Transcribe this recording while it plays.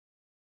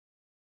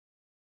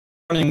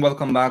Morning,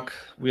 welcome back.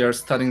 We are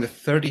studying the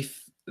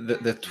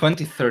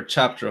 23rd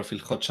chapter of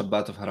Ilchot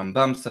Shabbat of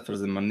Harambam, Sefer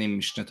Zemanim,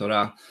 Mishneh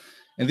Torah.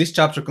 And this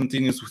chapter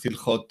continues with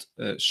Ilchot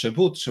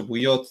Shebut,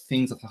 Shebuyot,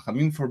 things that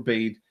Chachamim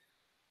forbade,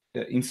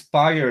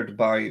 inspired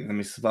by the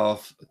mitzvah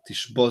of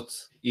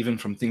Tishbot, even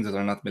from things that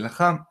are not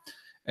Melacha.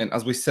 And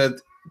as we said,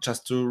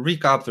 just to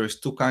recap, there is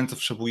two kinds of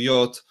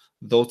Shebuyot,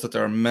 those that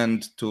are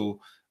meant to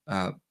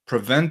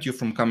prevent you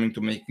from coming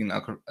to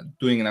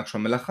doing an actual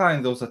melacha,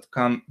 and those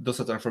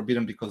that are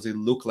forbidden because they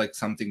look like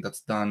something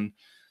that's done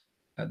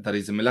that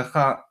is a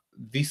melacha.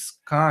 This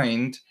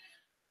kind,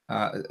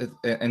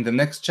 and the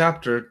next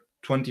chapter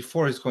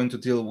 24 is going to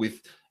deal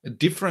with a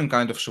different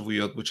kind of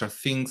shavuyot, which are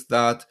things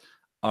that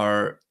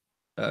are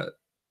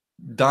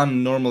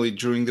done normally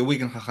during the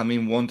week, and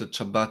Chachamim wanted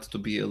Shabbat to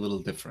be a little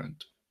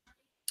different.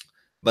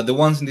 But the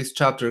ones in this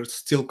chapter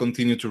still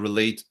continue to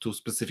relate to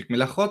specific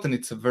melachot, and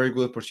it's a very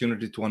good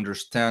opportunity to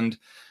understand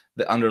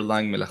the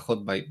underlying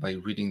melachot by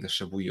reading the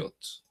Shavuyot.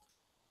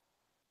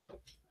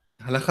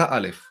 Halacha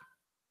Aleph.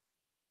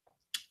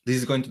 This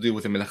is going to deal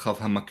with the melacha of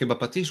Hamakeh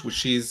Bapatish,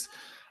 which is,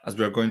 as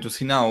we are going to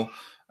see now,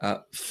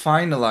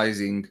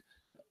 finalizing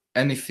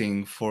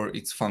anything for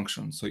its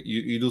function. So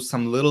you do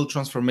some little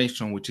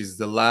transformation, which is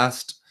the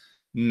last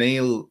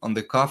nail on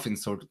the coffin,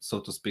 so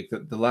to speak,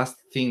 the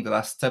last thing, the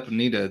last step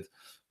needed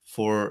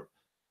for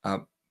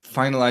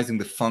finalizing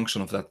the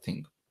function of that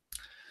thing.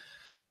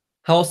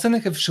 העושה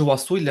נקב שהוא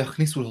עשוי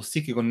להכניס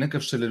ולהוציא כגון נקב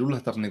של אלול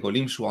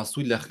התרנגולים שהוא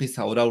עשוי להכניס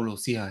העורה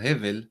ולהוציא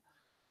ההבל,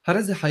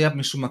 הרי זה חייב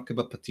משום מכה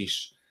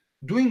בפטיש.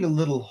 Doing a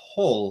little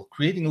hole,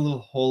 creating a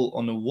little hole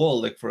on a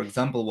wall, like for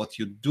example what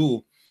you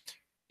do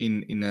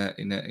in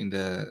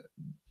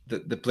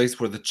the place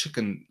where the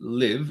chicken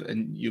live,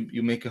 and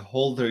you make a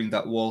hole there in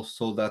that wall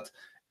so that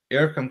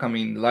air can come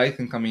in, light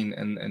can come in,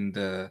 and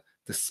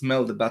the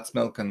smell, the bad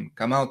smell can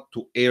come out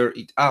to air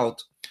it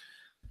out.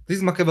 This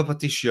is Makeh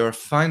Bapatish. You're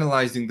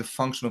finalizing the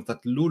function of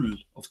that lul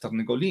of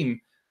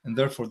Tarnegolim, and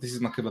therefore this is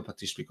Makeh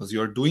Bapatish, because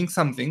you're doing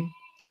something.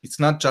 It's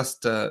not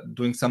just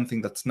doing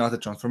something that's not a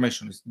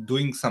transformation. It's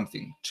doing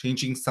something,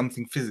 changing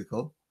something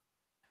physical.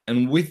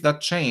 And with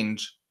that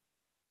change,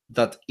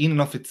 that in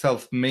and of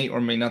itself may or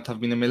may not have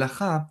been a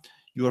melacha,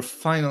 you are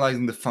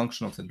finalizing the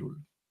function of the lul.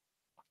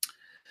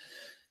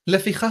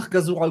 לפיכך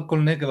גזרו על כל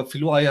נגב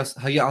אפילו היה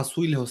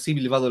עשוי להוסיף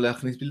בלבד או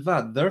להכניס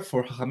בלבד.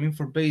 Therefore, חכמים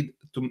forbade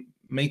to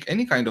make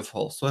any kind of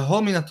hole. So a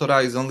hole in a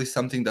Torah is only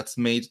something that's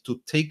made to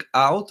take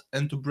out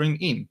and to bring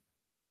in,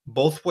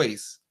 both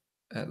ways,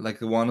 like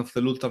the one of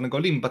the lul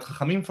tarnegolim. But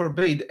Chachamim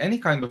forbade any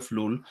kind of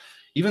lul,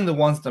 even the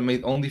ones that are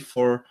made only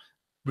for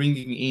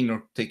bringing in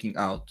or taking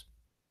out.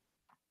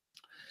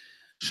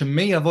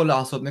 שמי יבוא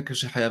לעשות נקב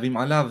שחייבים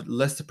עליו,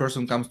 lest the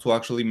person comes to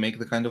actually make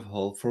the kind of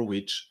hole for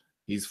which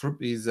he's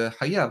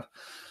חייב.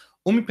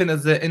 ומפני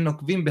זה אין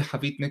נוקבים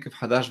בחבית נקב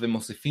חדש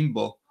ומוסיפים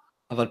בו,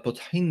 אבל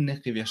פותחים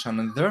נקב ישן.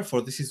 And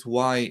therefore this is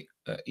why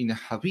in a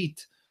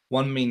havit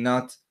one may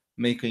not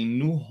make a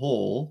new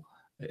hole.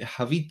 A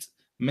havit,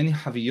 many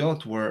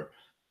haviyot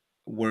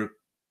were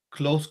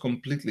closed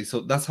completely,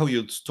 so that's how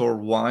you'd store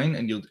wine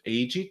and you'd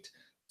age it.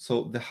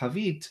 So the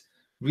havit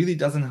really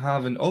doesn't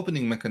have an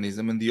opening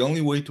mechanism, and the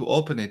only way to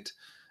open it,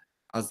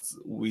 as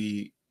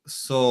we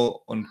saw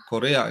on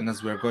Korea and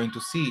as we're going to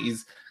see,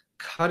 is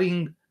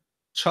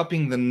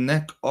chopping the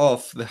neck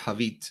off the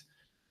havit,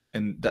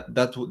 and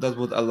that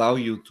would allow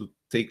you to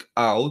take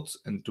out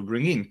and to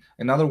bring in.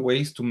 Another way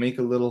is to make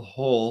a little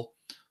hole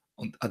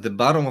at the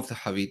bottom of the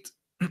havit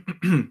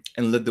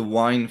and let the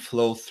wine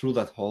flow through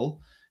that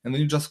hole, and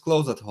then you just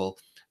close that hole.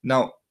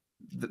 Now,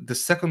 the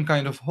second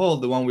kind of hole,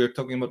 the one we're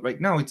talking about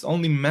right now, it's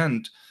only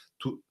meant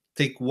to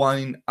take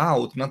wine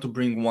out, not to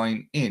bring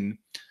wine in,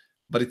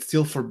 but it's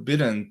still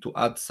forbidden to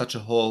add such a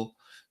hole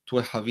to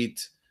a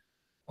havit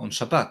on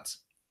Shabbat.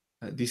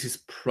 This is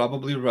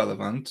probably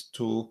relevant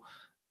to,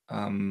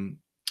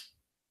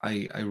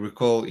 I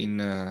recall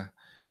in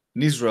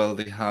Israel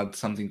they had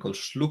something called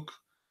shluk,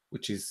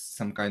 which is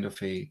some kind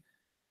of a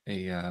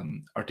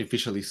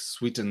artificially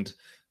sweetened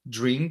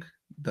drink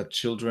that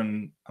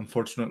children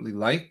unfortunately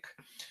like,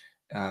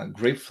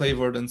 grape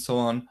flavored and so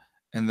on.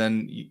 And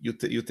then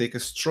you take a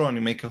straw and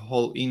you make a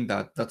hole in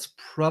that. That's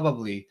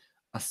probably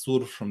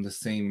asur for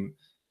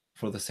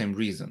the same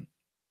reason.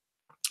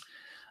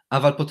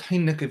 אבל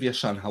פותחים נקב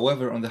ישן.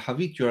 However, on the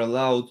havit you're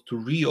allowed to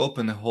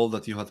reopen a hole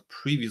that you had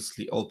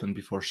previously opened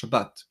before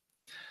Shabbat.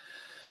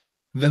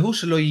 והוא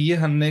שלא יהיה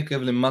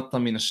הנקב למטה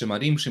מן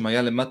השמרים, שאם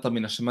היה למטה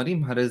מן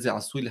השמרים, הרי זה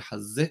עשוי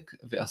לחזק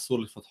ואסור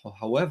לפתחו.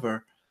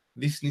 However,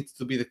 this needs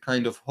to be the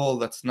kind of hole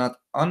that's not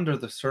under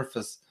the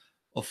surface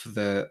of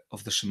the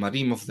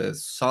shemarim, of the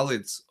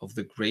solids of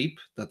the grape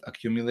that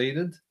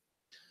accumulated,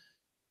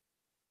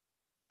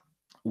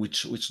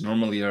 which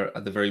normally are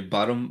at the very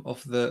bottom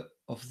of the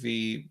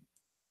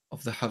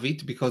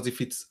havit, because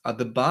if it's at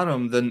the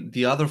bottom, then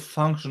the other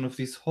function of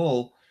this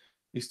hole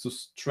is to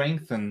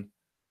strengthen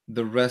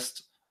the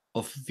rest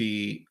of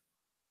this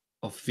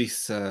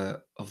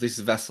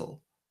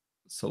vessel.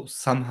 So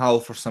somehow,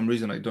 for some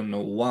reason, I don't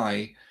know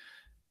why,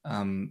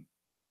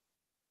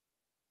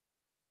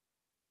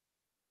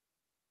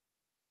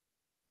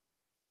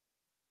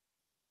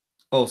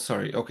 Oh,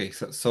 sorry. Okay,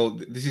 so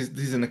this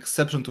is an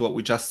exception to what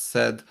we just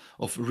said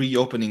of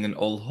reopening an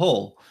old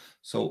hole.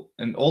 So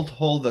an old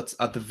hole that's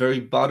at the very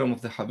bottom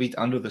of the habit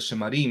under the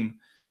shemarim,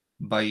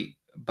 by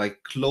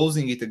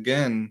closing it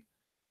again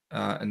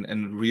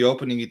and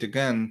reopening it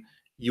again,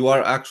 you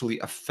are actually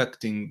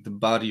affecting the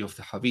body of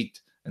the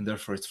habit, and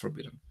therefore it's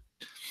forbidden.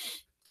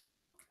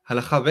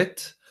 הלכה ב'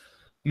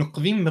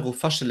 נוקבים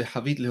מגופה של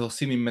החבית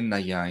להוציא ממנה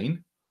יין,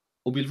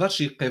 ובלבד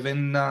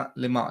שיכוונה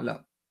למעלה.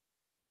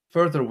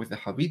 Further with the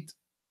habit,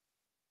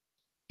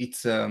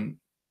 it's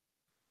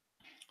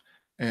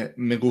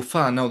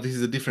megufa. Now this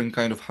is a different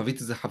kind of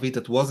habit. It's a habit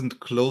that wasn't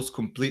closed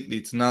completely.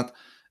 It's not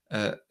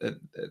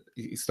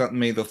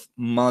made of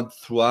mud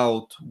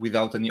throughout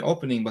without any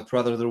opening, but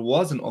rather there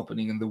was an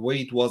opening, and the way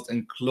it was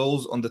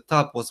enclosed on the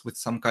top was with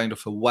some kind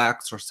of a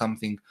wax or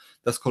something.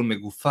 That's called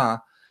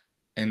megufa.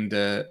 And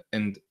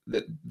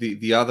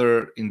the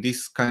other, in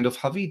this kind of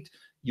habit,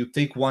 you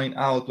take wine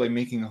out by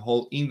making a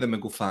hole in the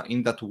megufa,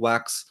 in that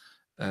wax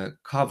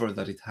cover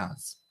that it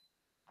has.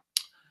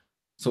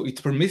 So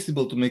it's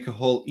permissible to make a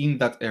hole in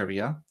that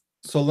area,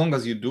 so long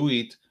as you do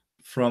it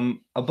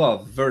from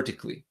above,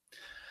 vertically.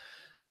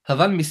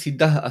 However,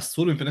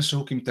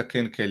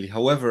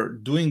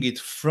 doing it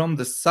from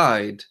the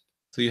side,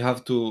 so you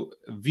have to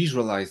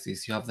visualize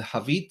this. You have the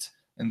havit,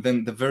 and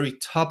then the very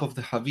top of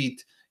the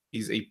havit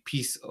is a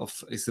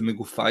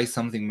megufai,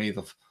 something made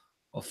of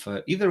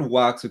either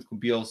wax. It could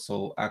be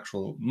also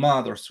actual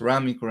mud or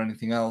ceramic or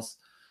anything else.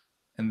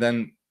 And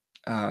then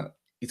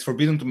it's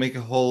forbidden to make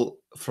a hole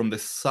from the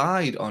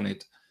side on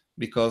it,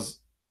 because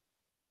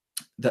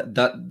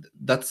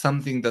that's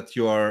something that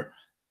you're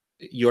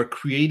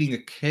creating a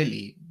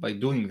keli by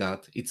doing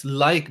that. It's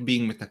like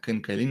being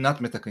metaken keli, not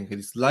metaken keli.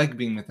 It's like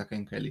being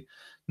metaken keli.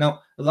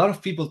 Now, a lot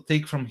of people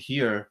take from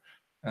here,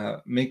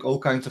 make all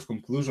kinds of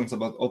conclusions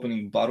about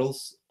opening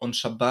bottles on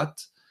Shabbat.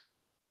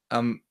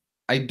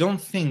 I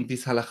don't think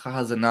this halakha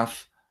has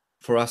enough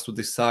for us to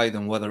decide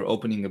on whether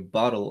opening a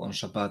bottle on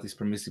Shabbat is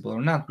permissible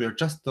or not. We are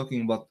just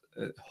talking about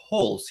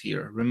holes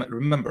here.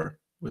 Remember,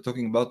 we're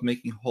talking about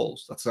making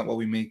holes. That's not what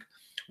we make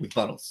with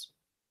bottles.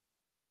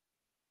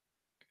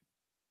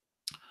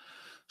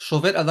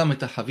 שובר אדם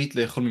את החבית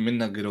לאכול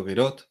ממנה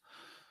גרוגרות,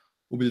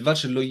 ובלבד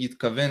שלא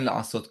יתכוון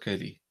לעשות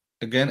כלי.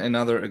 Again,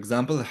 another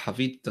example, a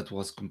habit that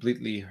was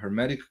completely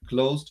hermetic,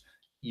 closed.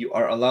 You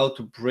are allowed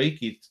to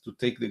break it to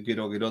take the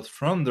gerogirot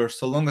from there,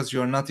 so long as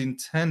you are not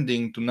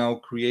intending to now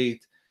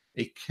create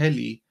a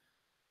keli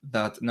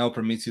that now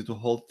permits you to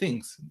hold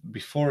things.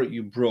 Before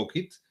you broke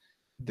it,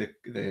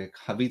 the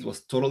habit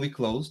was totally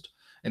closed,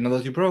 and now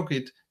that you broke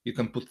it, you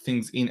can put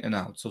things in and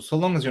out. So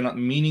long as you're not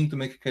meaning to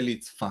make a keli,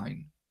 it's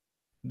fine.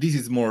 This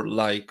is more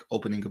like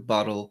opening a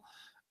bottle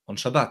on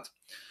Shabbat.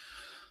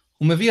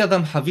 הוא מביא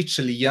אדם חבית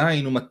של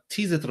יין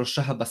ומתיז את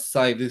ראשה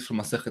הבשאי. This is from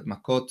מסכת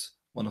מכות,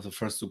 one of the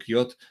first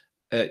סוגיות.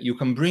 You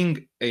can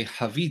bring a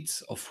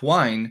חבית of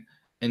wine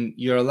and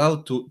you're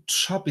allowed to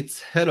chop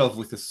its head off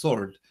with a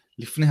sword.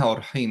 לפני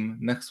האורחים,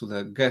 next to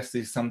the guest,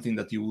 is something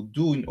that you would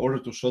do in order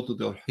to show to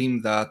the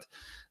אורחים that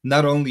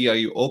not only are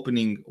you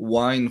opening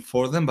wine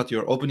for them, but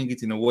you're opening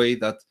it in a way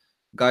that,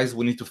 guys,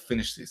 we need to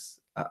finish this.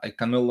 I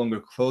can no longer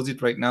close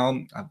it right now.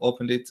 I've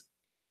opened it.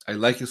 I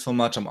like you so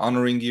much. I'm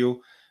honoring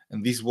you.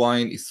 And this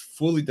wine is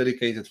fully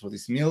dedicated for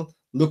this meal.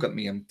 Look at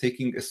me. I'm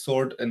taking a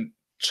sword and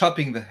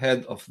chopping the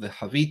head of the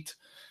havit,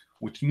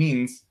 which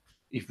means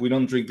if we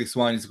don't drink this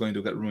wine, it's going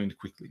to get ruined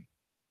quickly.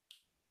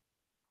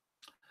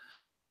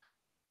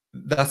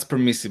 That's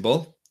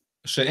permissible.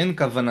 שאין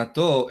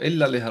כוונתו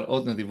אלא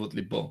להראות נדיבות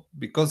ליבו.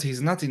 Because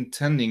he's not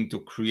intending to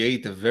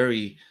create a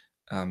very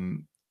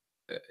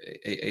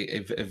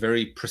a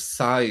very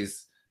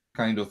precise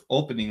kind of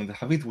opening in the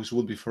havit, which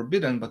would be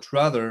forbidden, but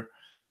rather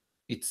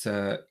it's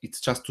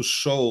just to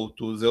show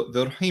to the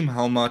אורחים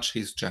how much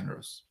he's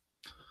generous.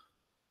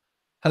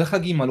 הלכה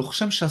ג'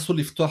 וכשם שאסור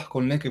לפתוח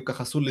כל נקב,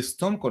 כך אסור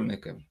לסתום כל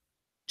נקב.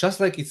 Just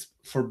like it's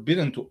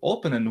forbidden to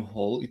open a new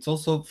hole, it's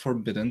also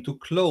forbidden to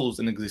close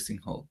an existing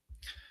hole.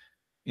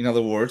 In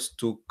other words,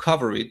 to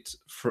cover it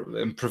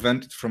and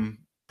prevent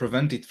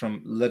it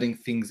from letting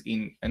things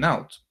in and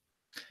out.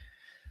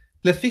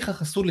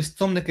 לפיכך אסור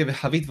לסתום נקב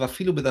וחבית,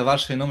 ואפילו בדבר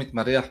שאינו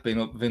מתמרח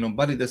ואינו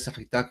בא לידי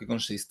סחיטה, כגון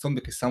שיסתום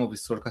בקיסם או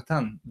בסור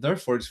קטן.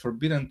 Therefore, it's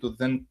forbidden to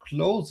then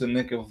close the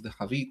nekev of the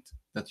havit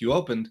that you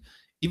opened,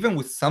 even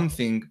with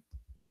something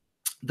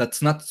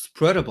that's not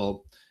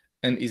spreadable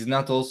and is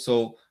not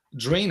also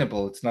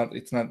drainable.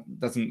 It's not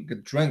doesn't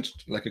get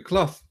drenched like a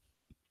cloth,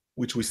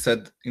 which we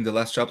said in the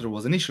last chapter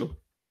was an issue.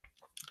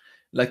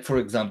 Like, for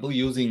example,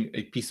 using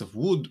a piece of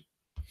wood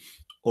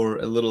or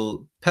a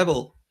little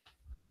pebble.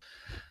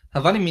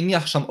 אבל אם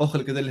מניח שם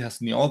אוכל כדי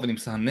להסניעו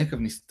ונמצא הנקב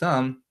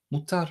נסתם,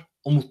 מותר,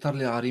 או מותר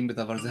להערים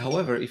בדבר זה.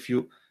 However, if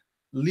you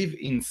leave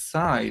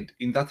inside,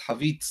 in that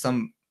havit,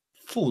 some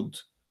food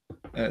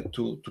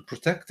to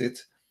protect it,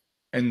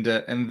 and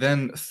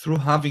then through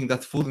having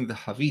that food in the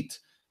havit,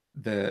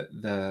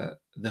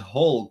 the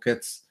hole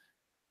gets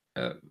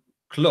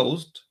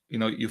closed,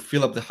 you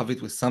fill up the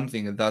havit with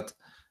something and that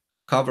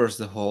covers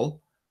the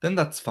hole, then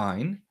that's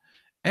fine.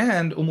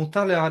 And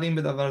ומותר להערים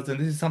בדבר זה,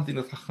 this is something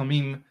that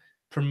חכמים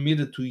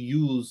permitted to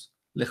use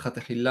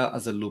לכתחילה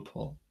as a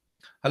loophole.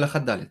 הלכה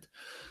ד'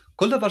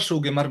 כל דבר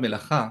שהוא גמר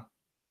מלאכה,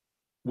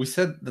 we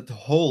said that the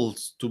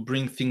holes to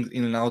bring things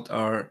in and out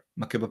are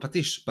מכה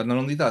בפטיש, but not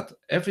only that,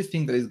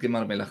 everything that is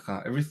גמר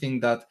מלאכה, everything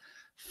that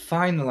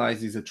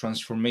finalizes a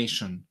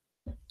transformation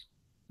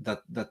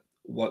that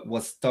what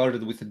was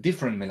started with a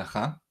different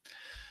מלאכה,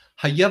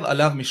 חייב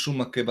עליו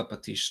משום מכה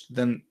בפטיש,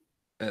 then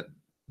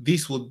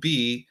this would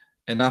be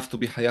enough to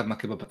be חייב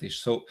מכה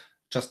בפטיש. So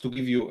just to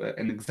give you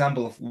an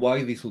example of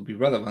why this would be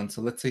relevant,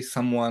 so let's say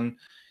someone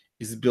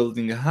is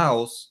building a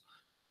house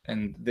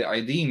and the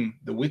Aidim,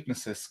 the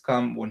witnesses,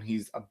 come when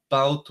he's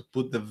about to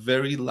put the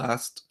very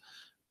last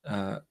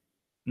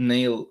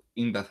nail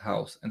in that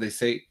house. And they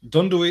say,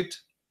 don't do it.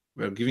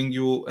 We're giving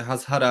you a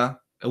hazhara,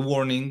 a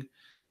warning.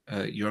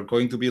 You're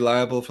going to be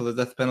liable for the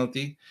death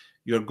penalty.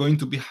 You're going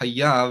to be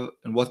hayav.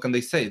 And what can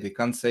they say? They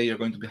can't say you're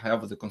going to be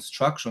hayav for the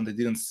construction. They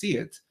didn't see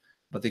it.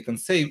 But they can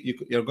say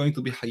you're going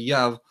to be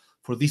hayav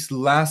for this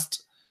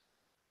last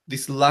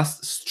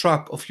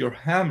stroke of your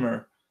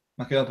hammer.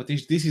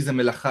 This is a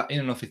melacha in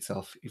and of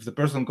itself. If the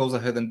person goes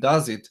ahead and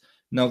does it,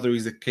 now there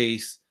is a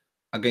case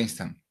against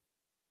him.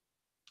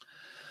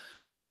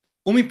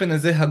 ומפני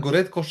זה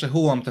הגורד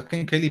כלשהו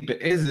המתקן כלי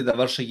באיזה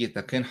דבר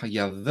שיתקן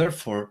חייב.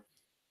 Therefore,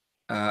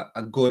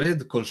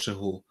 הגורד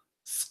כלשהו,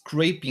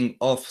 scraping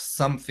off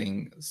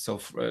something, so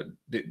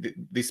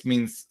this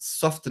means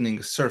softening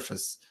a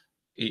surface.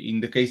 In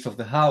the case of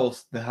the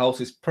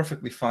house is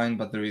perfectly fine,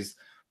 but there is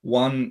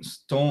one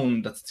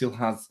stone that still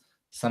has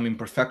some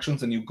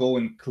imperfections, and you go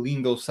and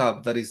clean those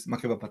up. That is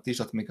מכה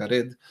בפטיש את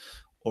מגרד,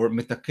 or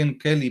מתקן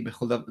כלי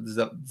בכל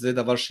זה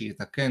דבר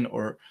שיתקן,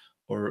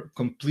 or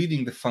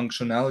completing the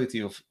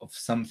functionality of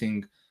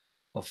something,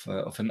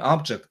 of an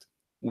object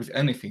with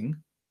anything,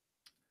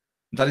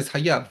 that is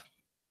hayav.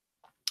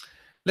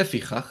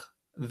 לפיכך,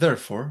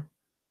 therefore,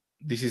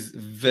 this is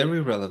very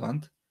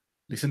relevant.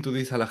 Listen to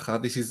this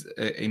halacha. This is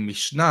a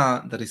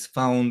Mishnah that is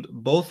found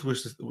both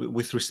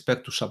with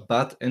respect to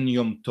Shabbat and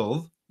Yom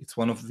Tov. It's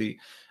one of the...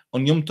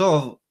 On Yom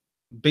Tov,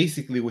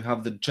 basically we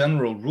have the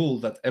general rule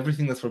that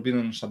everything that's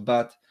forbidden on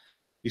Shabbat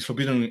is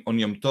forbidden on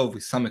Yom Tov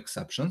with some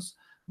exceptions.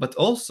 But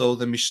also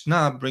the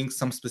Mishnah brings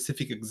some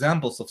specific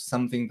examples of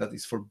something that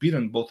is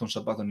forbidden both on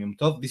Shabbat and Yom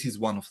Tov. This is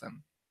one of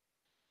them.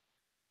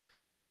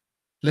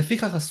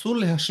 לפיכך אסור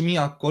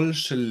להשמיע קול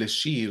של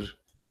לשיר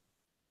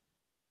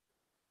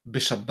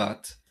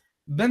בשבת,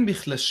 בין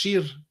בכלי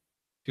שיר,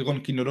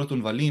 כגון כינורות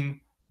ונבלים,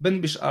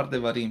 בין בשאר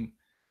דברים.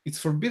 It's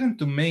forbidden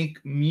to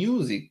make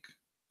music,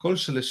 קול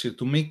של לשיר,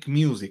 to make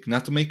music,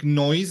 not to make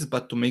noise,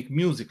 but to make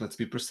music. Let's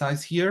be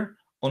precise here,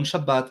 on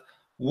Shabbat,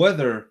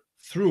 whether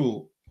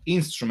through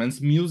instruments,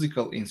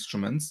 musical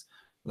instruments,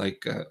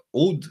 like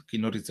oud,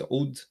 kinor is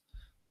oud,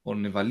 or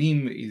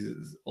nevalim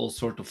is all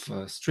sort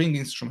of string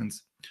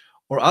instruments,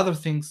 or other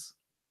things.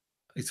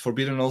 It's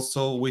forbidden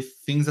also with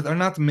things that are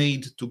not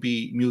made to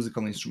be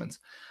musical instruments.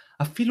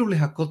 אפילו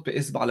להכות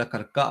באצבע על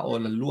הקרקע או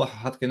על הלוח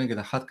אחד כנגד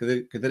אחד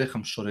כדרך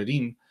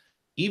המשוררים,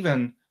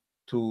 even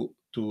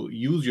to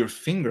use your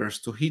fingers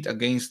to hit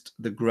against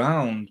the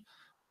ground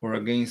or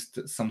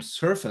against some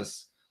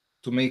surface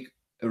to make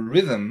a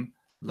rhythm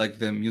like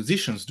the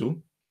musicians do,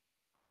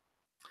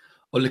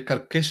 או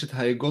לקרקש את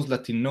האגוז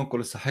לתינוק או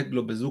לשחק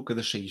לו בזוג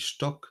כדי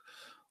שישתוק,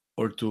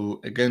 or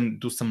to again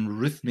do some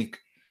rhythmic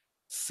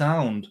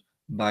sound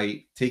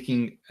by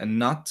taking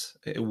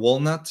a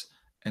walnut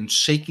and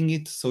shaking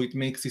it so it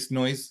makes this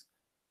noise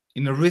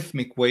in a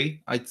rhythmic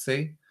way, I'd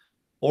say,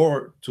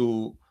 or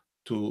to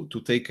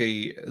take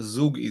a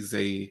zug is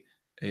a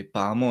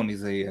פעמון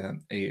is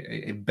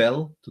a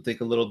bell, to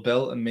take a little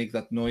bell and make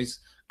that noise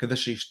כדי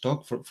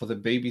שישתוק for the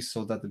baby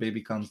so that the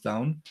baby calms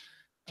down.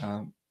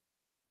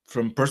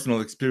 From personal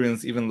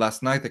experience, even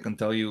last night, I can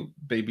tell you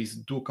babies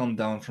do calm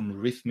down from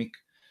rhythmic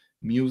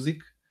music,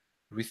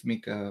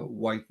 rhythmic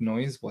white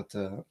noise, what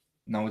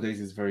nowadays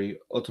is very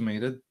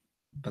automated,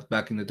 but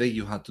back in the day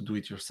you had to do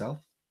it yourself.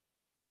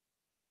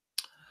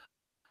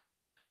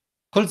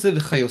 כל זה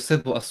וכיוצא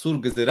בו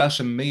אסור גזירה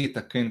שמי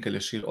יתקן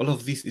כלשיר. All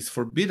of this is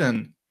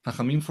forbidden.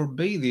 חכמים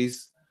forbade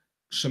this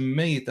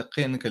שמי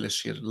יתקן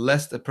כלשיר,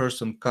 lest a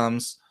person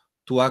comes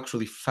to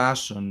actually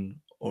fashion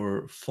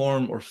or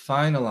form or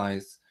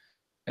finalize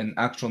an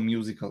actual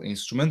musical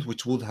instrument,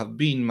 which would have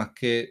been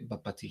מכה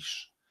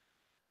בפטיש.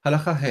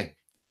 הלכה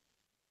ה'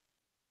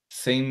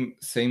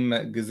 same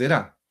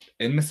גזירה.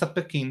 אין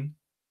מספקים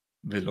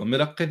ולא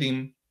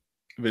מרקדים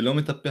ולא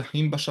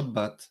מטפחים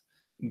בשבת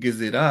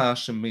גזירה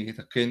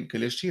שמתקן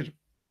כלשיר.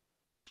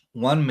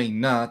 One may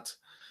not,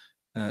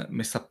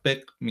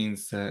 מספק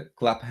means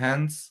clap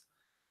hands,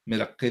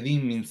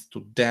 מרקדים means to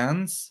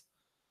dance,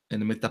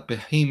 and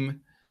מטפחים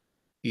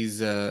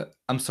is,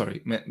 I'm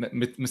sorry,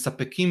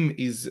 מספקים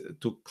is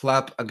to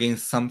clap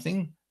against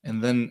something,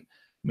 and then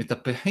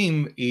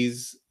מטפחים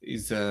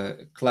is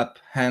clap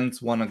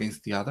hands one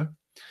against the other.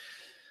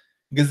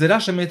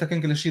 גזירה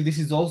שמתקן כלשיר, this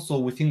is also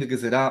within the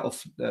גזירה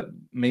of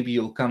maybe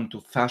you'll come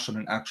to fashion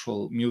an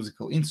actual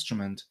musical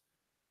instrument.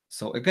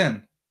 So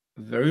again,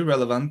 very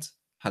relevant,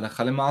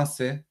 הלכה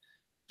למעשה,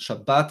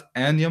 Shabbat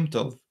and Yom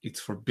Tov, it's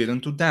forbidden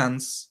to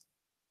dance,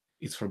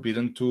 it's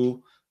forbidden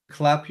to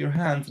clap your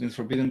hands, and it's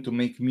forbidden to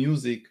make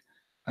music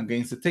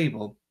against the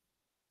table.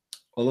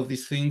 All of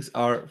these things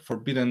are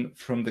forbidden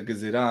from the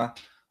gezerah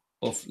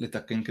of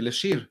letaken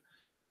keleshir.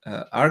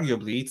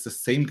 Arguably, it's the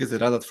same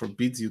gezerah that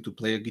forbids you to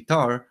play a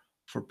guitar,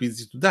 forbids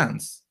you to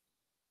dance.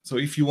 So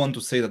if you want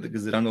to say that the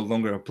gezerah no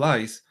longer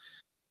applies,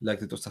 like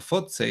the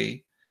Tosafot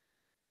say,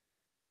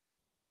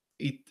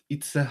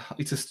 it's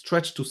a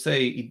stretch to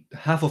say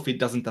half of it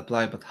doesn't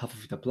apply, but half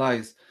of it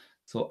applies.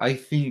 So I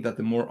think that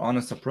the more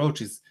honest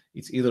approach is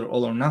it's either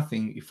all or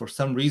nothing. If for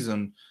some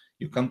reason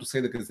you come to say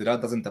the gezerah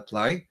doesn't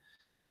apply,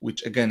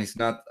 which again is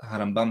not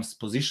Harambam's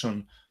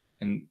position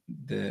and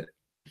the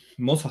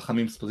most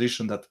Hachamim's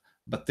position that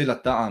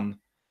batel ta'am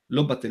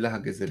lo batela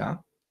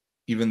hagezerah,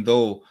 even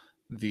though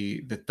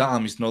the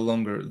ta'am is no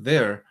longer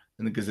there,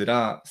 then the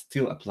gezerah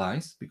still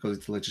applies because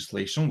it's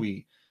legislation.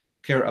 We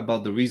care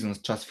about the reasons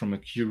just from a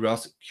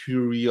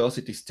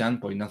curiosity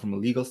standpoint, not from a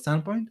legal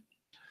standpoint.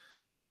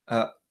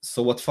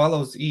 So what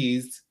follows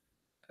is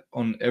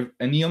on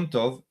any Yom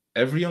Tov,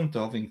 every Yom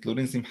Tov,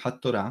 including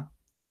Simchat Torah,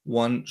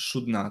 one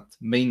should not,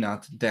 may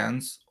not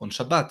dance on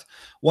Shabbat.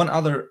 One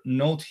other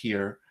note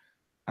here,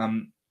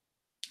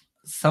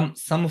 some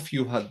of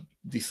you had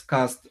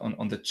discussed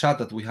on the chat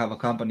that we have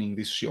accompanying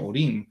this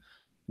shiurim,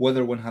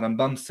 whether when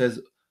Harambam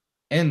says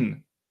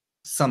en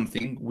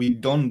something, we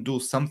don't do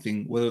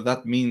something, whether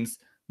that means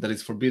that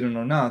it's forbidden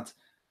or not.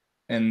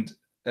 And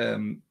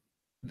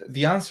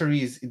the answer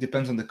is it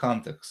depends on the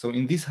context. So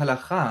in this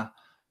halacha,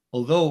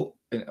 although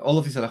in all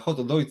of these halachot,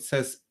 although it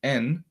says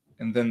en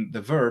and then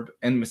the verb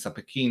en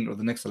mesapekin, or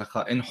the next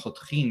halacha en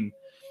chotchin,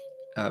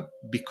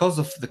 because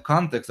of the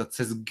context that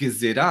says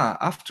gezerah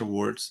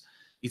afterwards,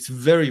 it's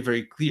very,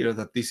 very clear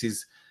that this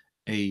is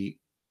a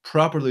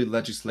properly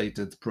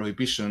legislated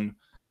prohibition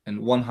and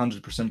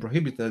 100%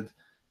 prohibited,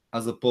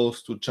 as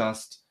opposed to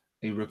just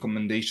a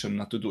recommendation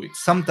not to do it.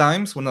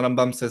 Sometimes when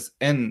Rambam says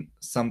en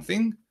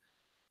something,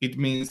 it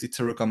means it's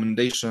a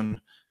recommendation.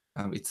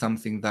 It's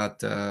something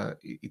that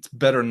it's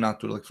better not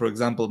to, like for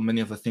example,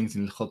 many of the things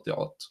in Hilchot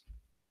Deot.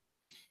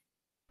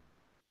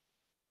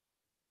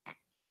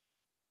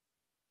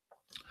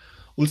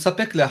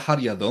 ולספק לאחר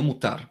ידו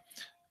מותר.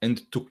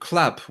 And to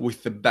clap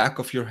with the back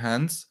of your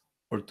hands,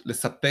 or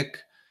לספק,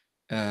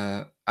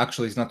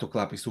 actually it's not to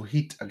clap, it's to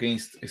hit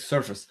against a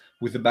surface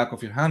with the back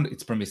of your hand,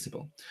 it's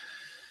permissible.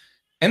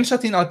 אין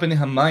שתין על פני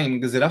המים,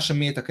 גזירה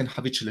שמי יתקן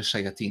חבית של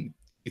השייטין.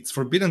 It's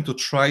forbidden to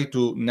try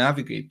to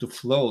navigate, to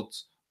float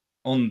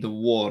on the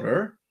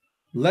water,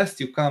 lest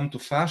you come to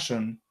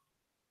fashion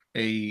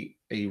a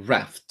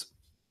raft.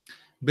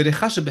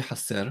 בריכה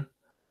שבחסר,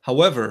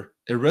 however,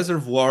 a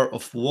reservoir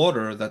of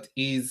water that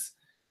is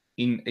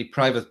in a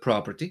private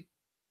property,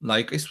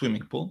 like a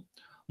swimming pool,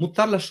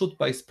 מותר לשוט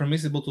בה, is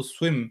permissible to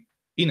swim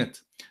in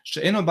it,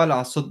 שאינו בא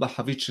לעשות בה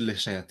חבית של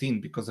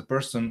שייטין, because a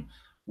person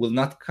will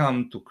not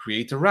come to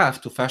create a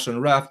raft, to fashion a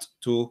raft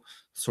to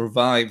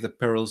survive the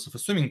perils of a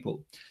swimming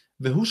pool.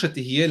 והוא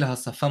שתהיה לה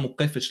שפה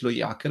מוקפת שלא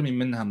יעקר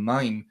ממנה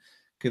מים,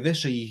 כדי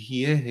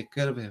שיהיה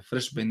היכר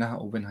והפרש בינה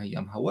ובין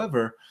הים.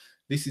 However,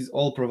 this is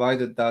all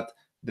provided that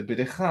the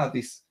בריכה,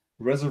 this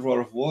reservoir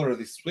of water,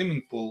 this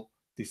swimming pool,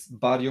 this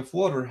body of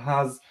water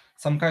has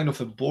some kind of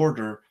a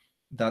border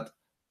that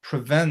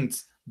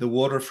prevents the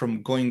water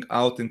from going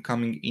out and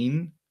coming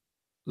in.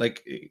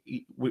 Like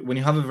when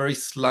you have a very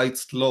slight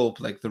slope,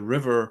 like the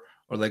river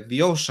or like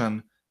the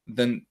ocean,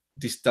 then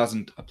this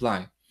doesn't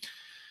apply.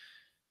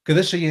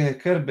 כדי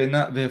שיהקר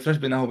והפרש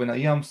בינה ובין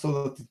הים, so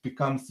that it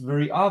becomes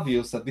very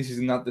obvious that this is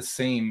not the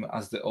same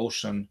as the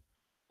ocean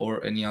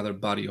or any other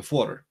body of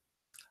water.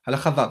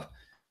 הלכה ו'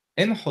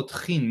 אין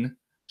חותכין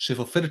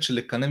שפופרת של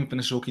לקנה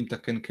מפני שהוא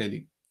כמתקן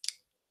כלי.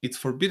 It's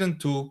forbidden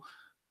to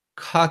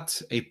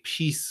cut a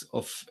piece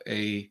of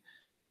a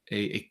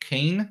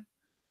cane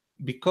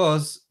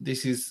because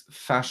this is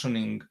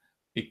fashioning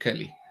a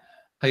keli.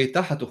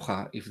 הייתה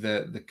חתוכה, if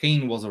the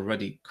cane was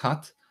already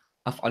cut,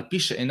 אף על פי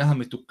שאינה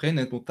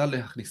מתוקנת, מותר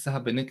להכניסה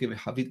בנקב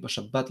וחבית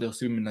בשבת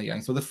להוסיף מן היין.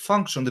 So the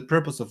function, the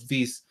purpose of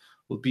this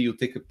would be you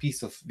take a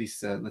piece of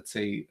this, let's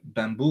say,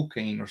 bamboo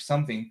cane or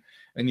something,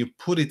 and you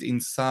put it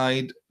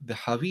inside the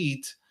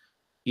havit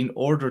in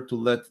order to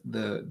let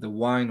the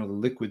wine or the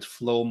liquid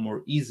flow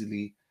more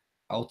easily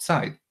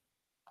outside.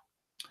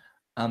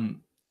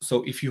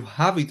 So if you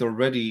have it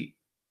already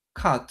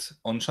cut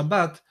on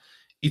Shabbat,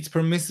 it's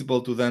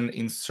permissible to then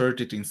insert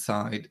it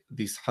inside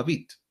this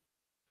havit.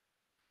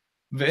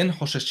 ואין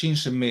חוששים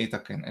שמא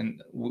יתקן.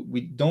 And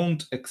we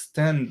don't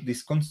extend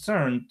this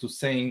concern to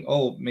saying,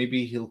 oh,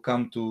 maybe he'll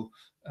come to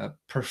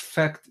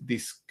perfect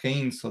this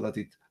cane so that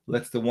it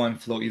lets the wine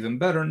flow even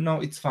better. No,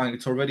 it's fine.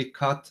 It's already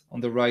cut on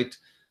the right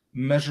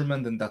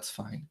measurement, and that's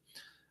fine.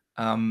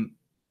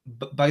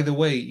 But by the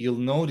way, you'll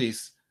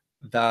notice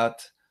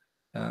that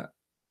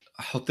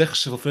חותך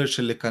שפופר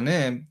של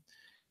לקנה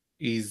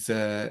is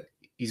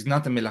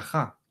not a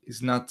melacha,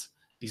 is not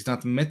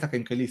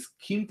מתקן כלי, is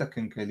קים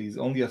תקן כלי, is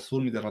only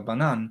אסור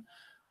מדרבנן,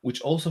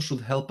 which also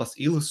should help us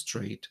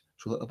illustrate,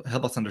 should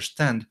help us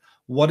understand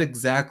what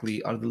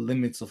exactly are the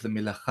limits of the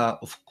melacha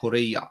of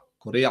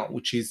korea,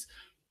 which is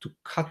to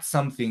cut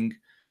something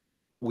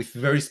with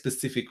very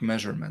specific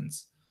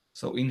measurements.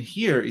 So in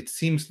here, it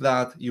seems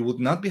that you would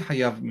not be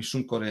hayav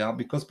mishum korea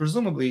because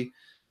presumably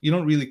you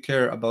don't really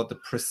care about the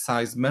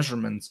precise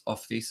measurements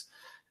of this.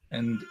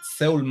 And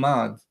seul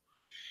mad,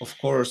 of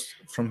course,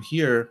 from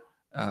here,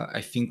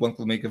 I think one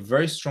could make a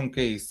very strong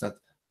case that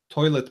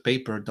toilet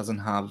paper doesn't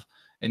have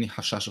any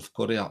hashash of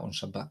korea on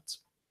Shabbat.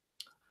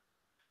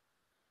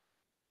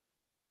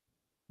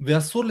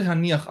 ואסור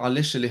להניח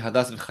עלה של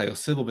להדס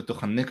וכיוצא בו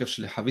בתוך הנקב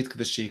של החבית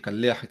כדי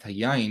שיקלח את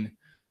היין,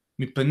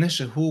 מפני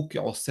שהוא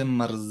כעושה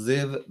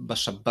מרזב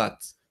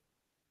בשבת.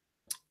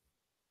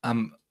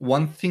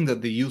 One thing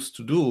that they used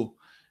to do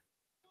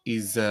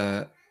is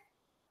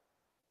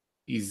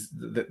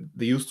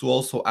they used to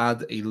also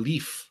add a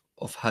leaf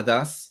of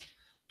hadas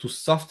to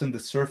soften the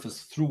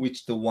surface through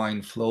which the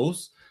wine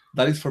flows.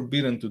 That is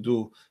forbidden to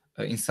do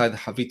inside the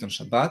Havit on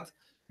Shabbat,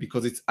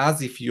 because it's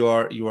as if you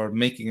are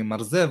making a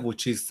marzev,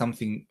 which is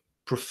something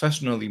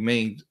professionally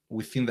made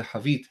within the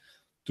Havit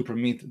to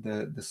permit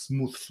the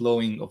smooth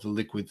flowing of the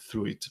liquid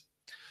through it.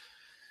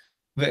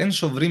 ואין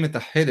שוברים את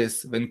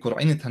החרס ואין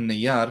קורעים את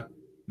הנייר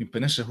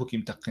מפני שהוא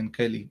כמתקן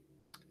כלי.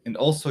 And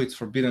also it's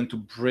forbidden to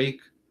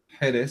break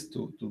heres,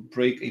 to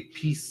break a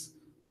piece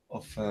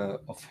of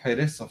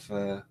heres,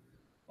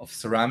 of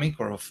ceramic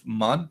or of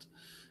mud,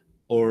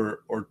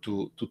 or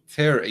to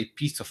tear a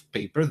piece of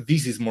paper.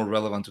 This is more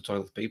relevant to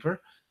toilet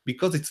paper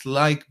because it's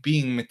like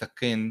being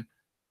metaken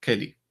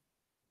keli,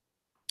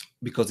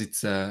 because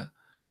it's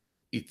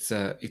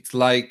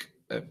like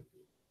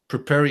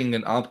preparing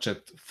an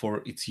object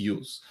for its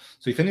use.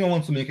 So if anyone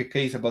wants to make a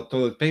case about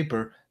toilet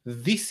paper,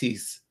 this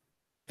is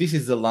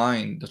the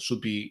line that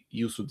should be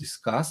used to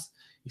discuss.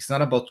 It's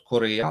not about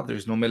Korea. There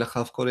is no melacha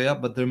of Korea,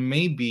 but there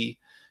may be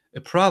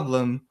a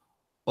problem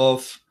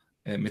of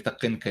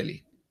metaken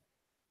keli.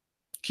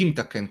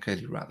 כמתקן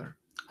כלי, rather.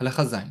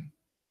 הלכה זין.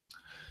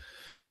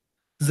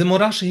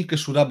 זמורה שהיא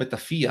קשורה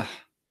בתפיח,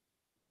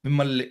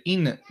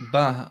 ומלאין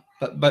בה,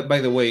 by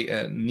the way,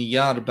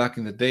 נייר back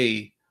in the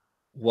day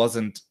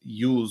wasn't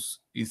used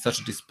in such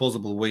a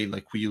disposable way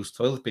like we use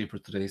toilet paper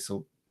today,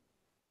 so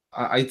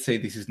I'd say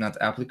this is not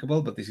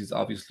applicable, but this is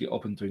obviously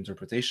open to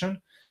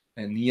interpretation.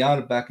 And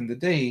niyar back in the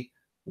day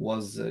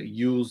was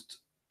used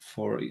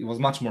it was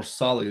much more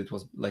solid. It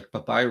was like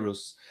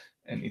papyrus,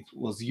 and it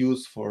was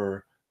used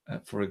for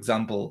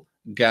example,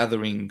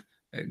 gathering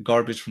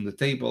garbage from the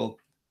table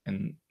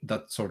and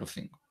that sort of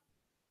thing.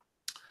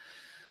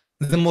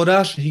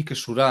 זמורה שהיא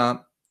קשורה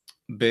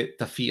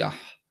בתפיח.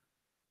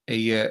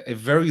 A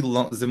very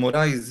long,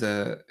 זמורה is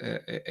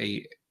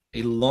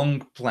a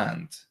long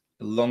plant.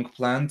 A long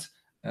plant.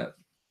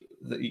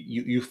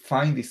 You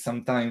find this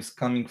sometimes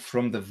coming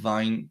from the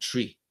vine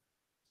tree.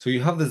 So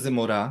you have the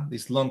zemora,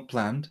 this long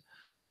plant,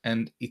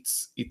 and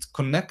it's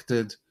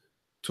connected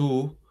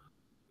to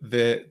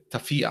the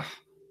tafiah,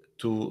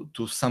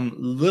 to some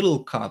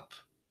little cup.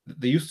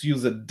 They used to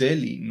use a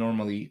deli,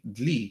 normally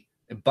dli,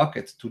 a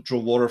bucket to draw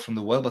water from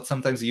the well, but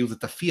sometimes they use a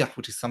tafiah,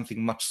 which is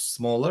something much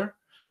smaller.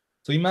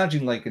 So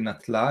imagine like a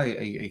natla,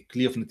 a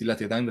kli of netilat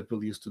yadayim that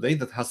we'll use today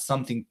that has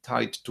something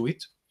tied to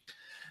it.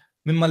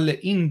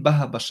 ממלאים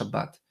בה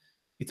בשבת.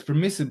 It's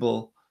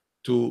permissible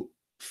to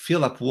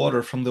fill up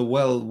water from the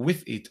well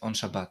with it on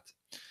Shabbat.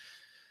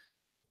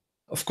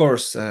 Of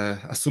course,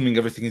 assuming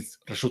everything is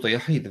רשות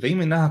היחיד.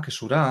 ואם אינה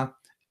הקשורה,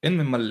 אין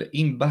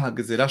ממלאים בה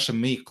גזירה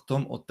שמי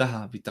יקטום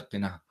אותה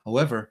ויתקנה.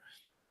 However,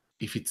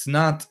 if it's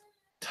not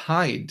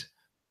tied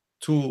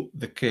to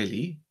the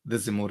keli, the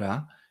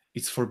zemura,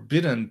 it's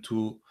forbidden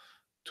to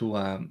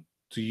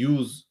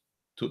use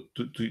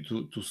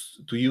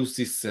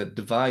this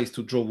device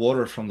to draw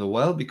water from the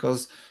well,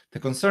 because the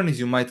concern is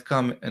you might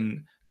come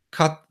and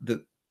cut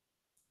the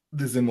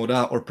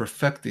zemura or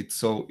perfect it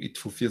so it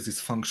fulfills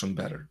its function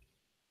better.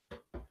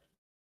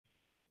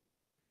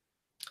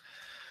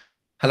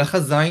 הלכה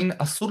זין,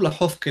 אסור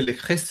לחוף כלי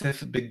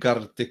כסף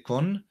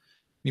בגרטקון,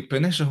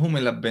 מפני שהוא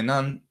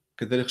מלבנן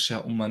כדרך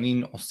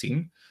שהאומנים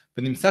עושים,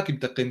 ונמצא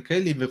כמתקן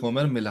כלי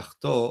וגומר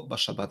מלאכתו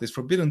בשבת. It's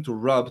forbidden to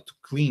rub, to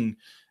clean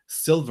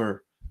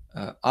silver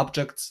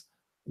objects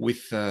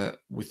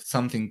with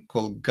something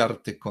called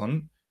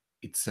gartekon.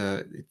 It's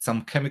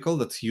some chemical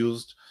that's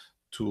used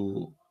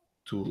to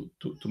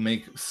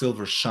make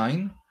silver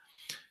shine,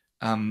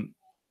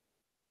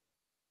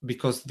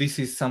 because this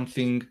is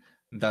something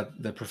that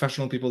the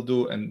professional people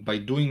do, and by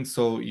doing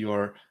so you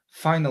are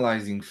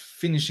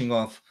finishing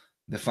off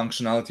the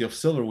functionality of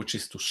silver, which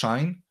is to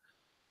shine.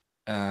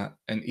 And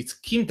it's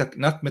kimtak,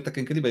 not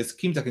metaken keli, but it's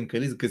kimtaken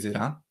keli, it's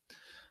gezerah.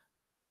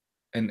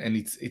 And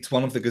it's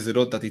one of the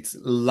gezerot that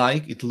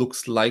it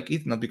looks like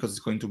it, not because it's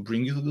going to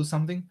bring you to do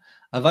something.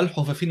 אבל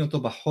חופפין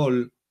אותו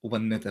בחול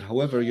ובנתר.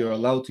 However, you're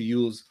allowed to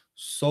use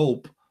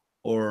soap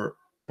or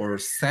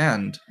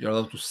sand. You're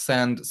allowed to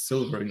sand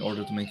silver in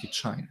order to make it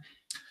shine.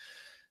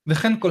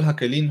 וכן כל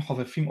הכלים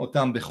חופפים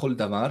אותם בכל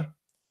דבר,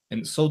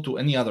 and so to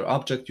any other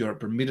object you are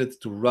permitted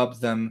to rub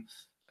them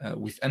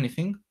with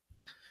anything.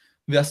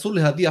 ואסור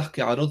להדיח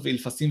קערות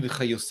ואלפסים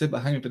וכיוצא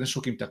בהן מפני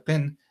שהוא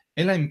כמתקן,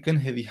 אלא אם כן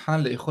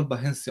הדיחן לאכול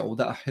בהן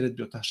סעודה אחרת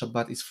באותה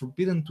שבת. It's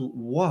forbidden to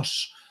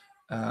wash.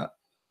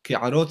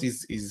 קערות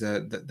is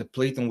the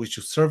plate on which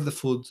you serve the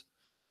food.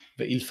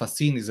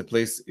 ואלפסין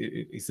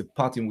is a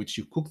pot in which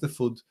you cook the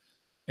food.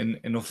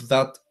 And of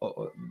that,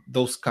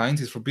 those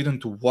kinds, it's forbidden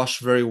to wash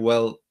very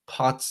well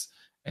pots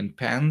and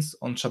pans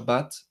on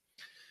Shabbat.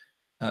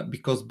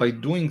 Because by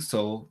doing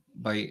so,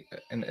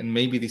 and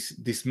maybe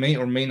this may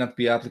or may not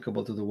be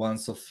applicable to the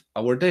ones of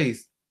our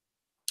days,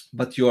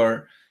 but you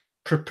are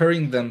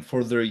preparing them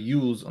for their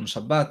use on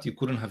Shabbat. You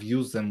couldn't have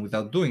used them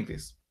without doing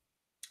this.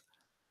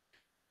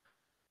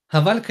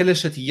 אבל כלי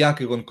שתייה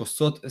כגון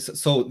כוסות,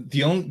 so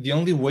the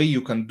only way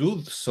you can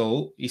do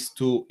so is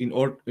to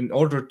in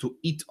order to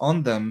eat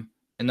on them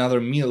another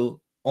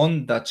meal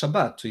on that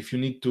Shabbat. So if you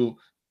need to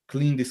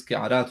clean this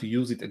קערה to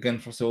use it again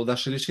for סעודה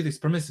שלישית, it's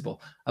permissible.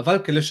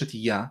 אבל כלי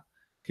שתייה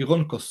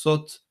כגון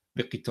כוסות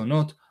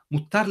וקיתונות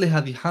מותר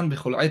להדיחן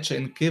בכל עת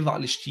שאין קבע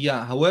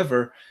לשתייה.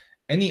 However,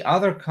 any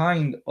other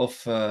kind of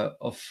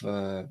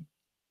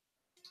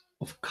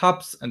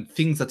cups and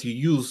things that you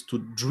use to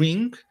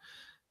drink,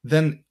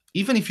 then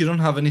even if you don't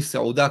have any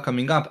Sa'udah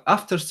coming up,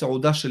 after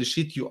Sa'udah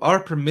Shalishit, you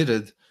are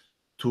permitted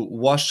to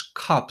wash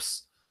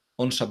cups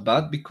on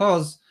Shabbat,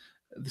 because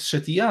the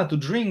Shetiyah, to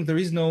drink, there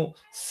is no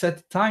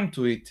set time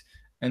to it,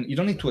 and you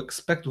don't need to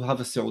expect to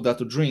have a Sa'udah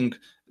to drink.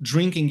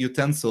 Drinking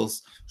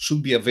utensils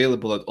should be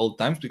available at all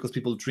times, because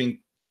people drink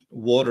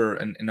water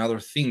and other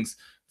things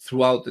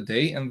throughout the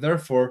day, and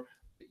therefore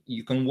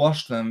you can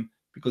wash them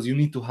because you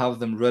need to have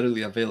them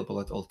readily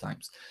available at all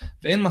times.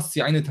 ואין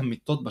מסיעין את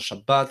המיטות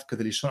בשבת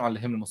כדי לישון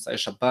עליהם למוצאי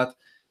שבת,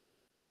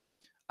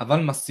 אבל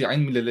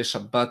מסיעין מלילי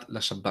שבת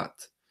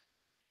לשבת.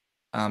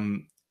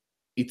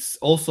 It's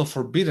also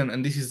forbidden,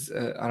 and this is,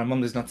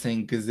 Rambam is not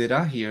saying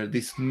gezerah here,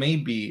 this may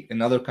be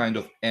another kind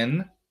of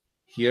en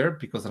here,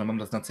 because Rambam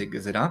does not say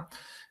gezerah.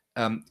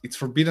 It's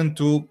forbidden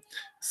to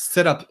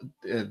set up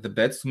the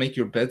beds, to make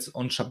your beds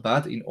on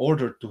Shabbat in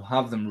order to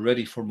have them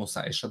ready for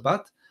Mosai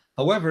Shabbat.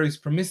 However, it's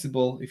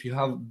permissible if you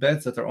have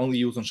beds that are only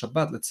used on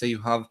Shabbat. Let's say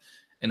you have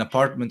an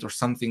apartment or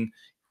something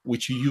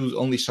which you use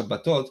only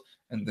Shabbatot,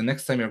 and the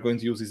next time you're going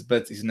to use these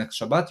beds is next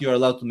Shabbat, you're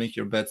allowed to make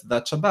your beds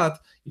that Shabbat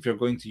if you're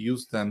going to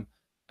use them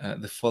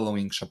the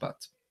following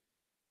Shabbat.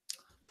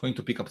 Going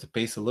to pick up the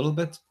pace a little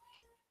bit.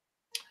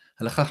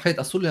 הלכה ח'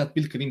 אסור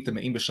להטביל כלים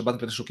טמאים בשבת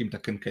מפני שהוא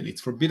כמתקן כלי.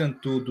 It's forbidden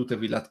to do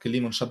טבילת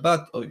כלים on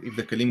Shabbat, or if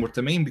the כלים were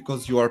טמאים,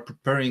 because you are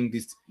preparing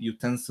this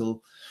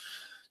utensil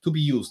to be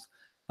used.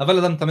 אבל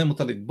אדם טמא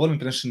מותר לטבול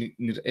מפני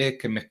שנראה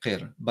כמקר.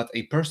 But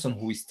a person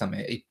who is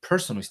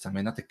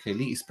טמא, not a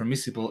כלי, is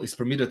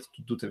permitted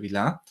to do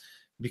טבילה,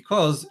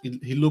 because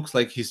he looks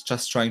like he's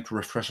just trying to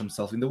refresh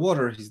himself in the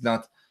water, he's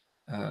not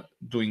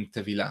doing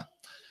טבילה.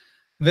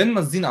 Then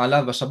mazin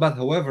alav b'Shabbat,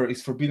 however,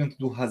 is forbidden to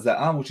do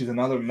haza'ah, which is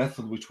another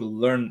method which we'll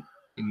learn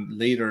in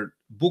later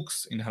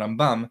books in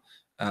Rambam,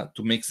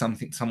 to make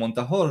someone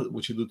tahor,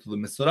 which you do to the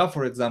Mesorah,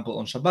 for example,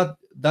 on Shabbat,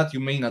 that you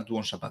may not do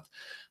on Shabbat.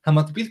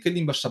 Hamatbil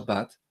kelim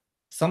b'Shabbat,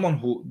 someone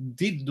who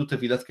did do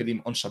tevilat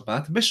kelim on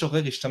Shabbat,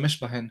 b'shogeg yishtamesh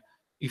bahen.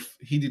 If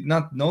he did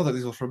not know that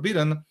this was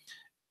forbidden,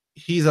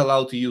 he is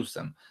allowed to use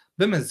them.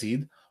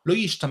 B'mezid, lo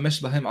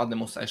yishtamesh bahem ad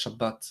lemosai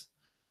Shabbat.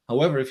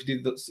 However, if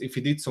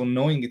he did so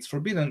knowing it's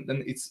forbidden,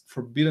 then it's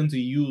forbidden to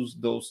use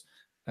those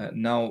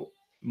now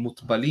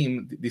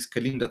mutbalim, these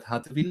kelim that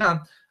had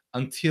tevilah,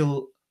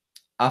 until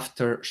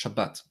after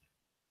Shabbat.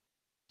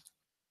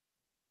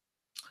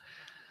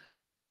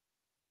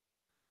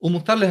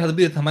 ומותר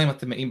להטביל את המים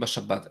הטמאים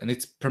בשבת, and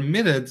it's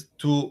permitted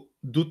to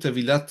do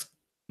tevilat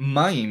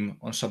mayim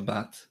on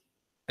Shabbat.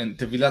 And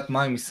tevilat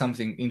mayim is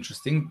something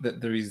interesting,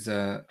 that there is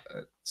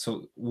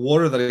so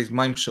water that is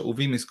mayim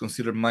she'uvim is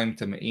considered mayim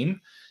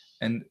temeim.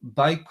 And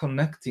by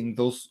connecting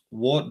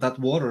that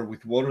water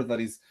with water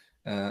that is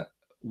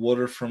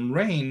water from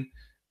rain,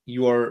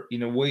 you are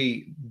in a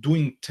way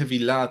doing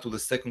tevilah to the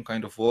second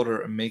kind of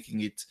water and making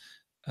it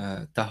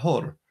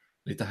tahor,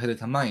 litaheret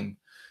hamayim.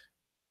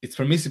 It's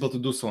permissible to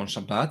do so on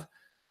Shabbat.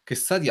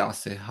 כיצד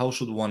יעשה? How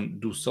should one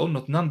do so?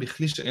 נותנם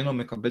בכלי שאינו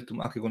מקבל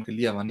טומאה כגון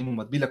כלי אבנים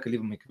ומטביל הכלי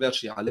במקווה עד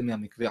שיעלה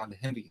מהמקווה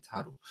עליהם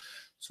ויטהרו.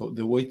 So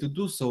the way to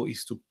do so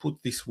is to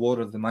put this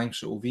water, the מים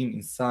שאובים,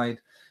 inside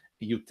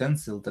a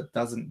utensil that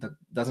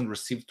doesn't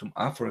receive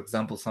tum'ah, for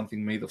example,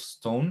 something made of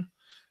stone,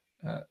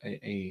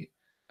 a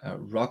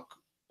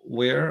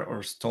rockware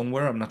or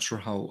stoneware. I'm not sure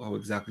how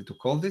exactly to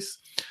call this.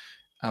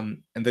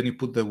 And then you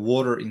put the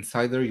water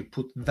inside there. You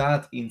put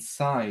that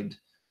inside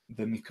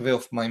the mikveh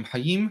of Maim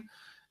Hayim,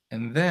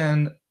 and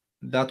then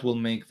that will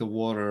make the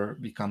water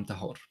become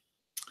tahor.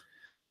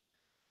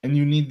 And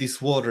you need this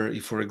water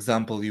if, for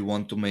example, you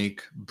want to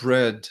make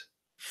bread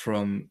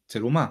from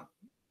terumah,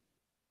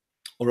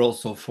 or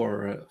also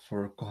for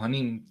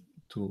Kohanim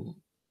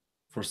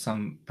for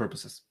some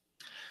purposes.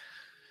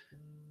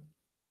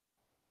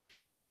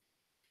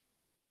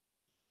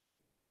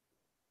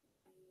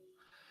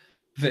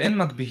 ואין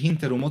מקביהין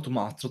תרומות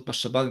ומעצרות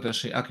בשבת מפני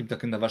שהיה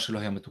כמתקן דבר שלא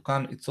היה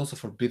מתוקן. It's also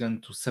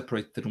forbidden to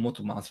separate תרומות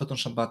ומעצרות on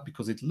Shabbat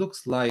because it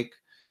looks like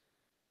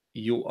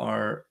you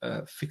are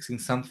fixing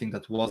something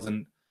that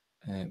wasn't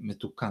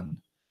מתוקן,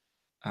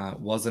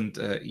 wasn't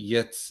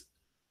yet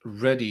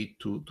ready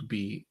to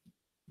be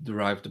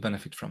derived the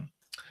benefit from.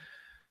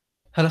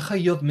 הלכה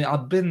יוד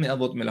מעבד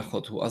מאבות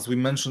מלאכות הוא, as we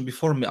mentioned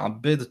before,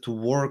 מעבד to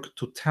work,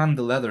 to tan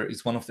the leather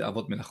is one of the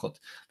אבות מלאכות.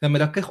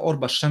 ומלקח אור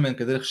בשמן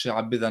כדרך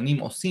שעבדנים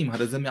עושים,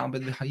 הרי זה מעבד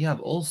וחייב.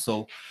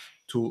 Also,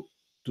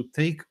 to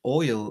take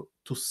oil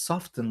to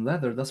soften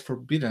leather, that's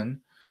forbidden,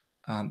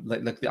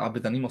 like the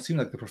עבדנים עושים,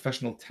 like the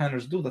professional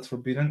tanners do, that's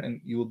forbidden, and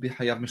you will be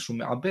חייב משום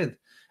מעבד.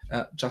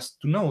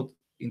 Just to note,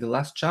 in the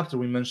last chapter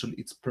we mentioned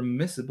it's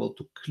permissible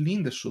to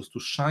clean the shoes,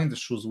 to shine the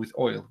shoes with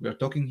oil. We are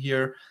talking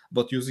here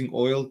about using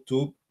oil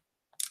to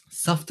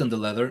soften the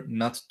leather,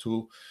 not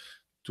to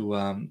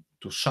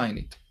shine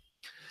it.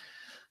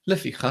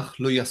 לפיכך,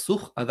 לא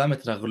יסוך אדם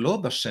את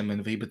רגלו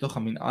בשמן והיא בתוך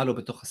המנעל או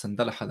בתוך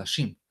הסנדל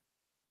החדשים.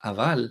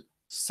 אבל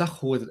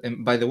סחו,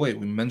 and by the way,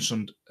 we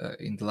mentioned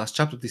in the last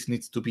chapter, this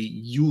needs to be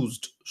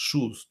used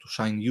shoes, to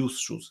shine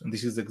used shoes, and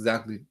this is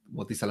exactly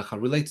what this halacha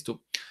relates to.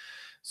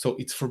 So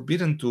it's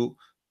forbidden to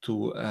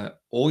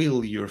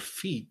oil your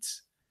feet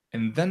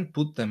and then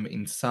put them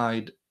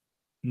inside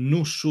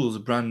new shoes,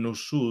 brand new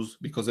shoes,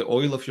 because the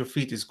oil of your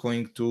feet is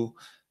going to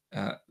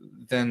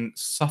then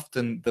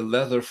soften the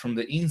leather from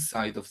the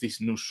inside of this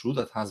new shoe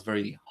that has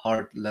very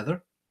hard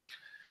leather.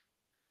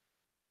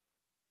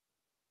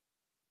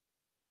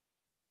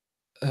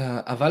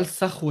 אבל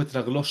סחו את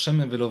רגלו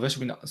שמן ולובש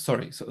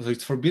sorry, so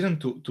it's forbidden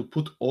to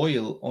put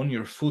oil on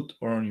your foot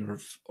or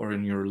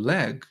on your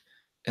leg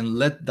and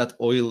let that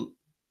oil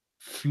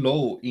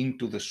flow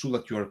into the shoe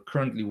that you are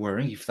currently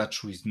wearing, if that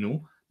shoe is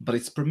new, but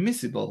it's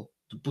permissible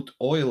to put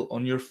oil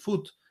on your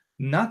foot,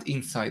 not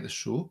inside the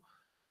shoe,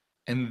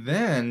 and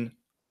then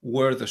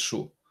wear the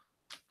shoe.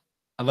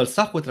 אבל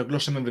סחו את רגלו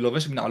שמן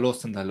ולובש בנעלו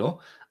סנדלו,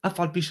 אף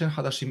על פי שהן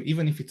חדשים,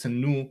 even if it's a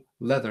new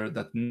leather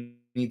that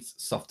needs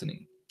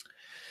softening.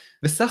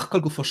 וסך כל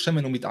גופו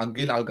שמן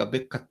ומתעגל על גבי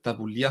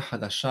כתבוליה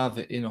חדשה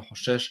ואינו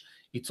חושש.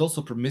 It's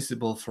also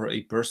permissible for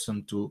a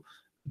person to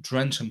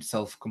drench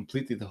himself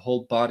completely, the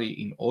whole body,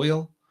 in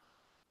oil,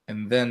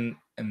 and then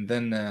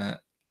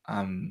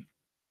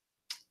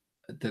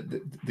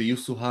they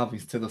used to have,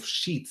 instead of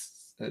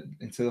sheets,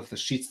 instead of the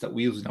sheets that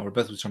we use in our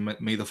beds, which are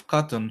made of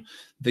cotton,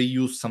 they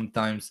use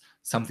sometimes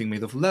something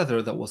made of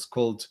leather that was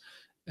called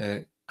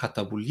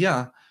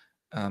katabulia.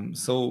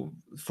 So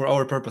for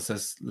our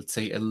purposes, let's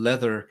say a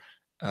leather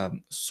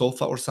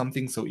sofa or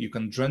something, so you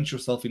can drench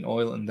yourself in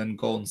oil and then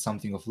go on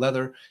something of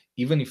leather,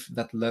 even if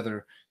that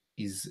leather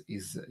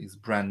is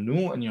brand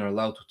new and you're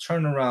allowed to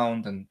turn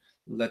around and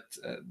let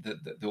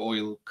the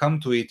oil come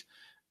to it,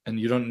 and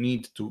you don't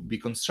need to be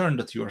concerned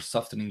that you are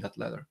softening that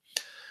leather.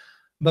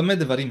 במה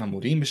דברים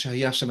אמורים?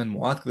 בשהיה שמן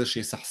מועט כדי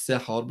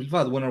שיסחסח האור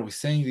בלבד. When are we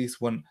saying this?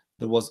 When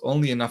there was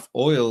only enough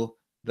oil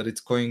that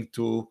it's going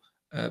to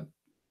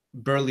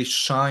barely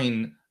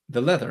shine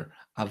the leather.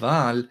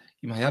 אבל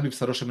אם היה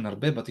בבשרו שמן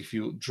הרבה, but if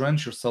you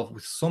drench yourself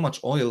with so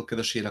much oil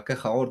כדי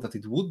שירקח האור, that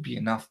it would be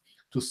enough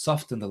to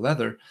soften the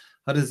leather,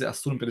 הרי זה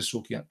אסור מפני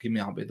שהוא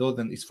כמעבדו,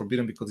 then it's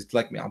forbidden because it's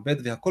like מעבד,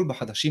 והכל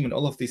בחדשים, and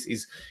all of this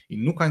is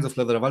in new kinds of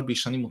leather, אבל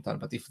בישנים מותר,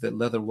 but if the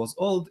leather was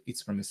old,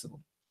 it's permissible.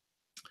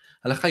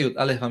 הלכה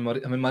י"א,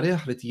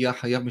 הממרח רטייה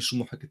חייב משום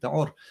מוחק את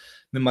העור.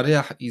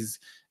 ממרח is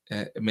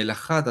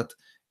מלאכה that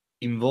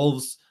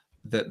involves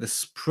the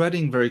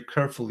spreading very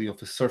carefully of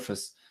the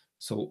surface.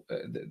 So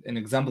an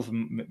example of,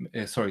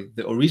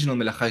 the original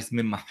melacha is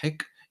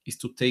memahek, is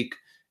to take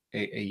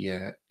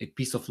a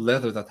piece of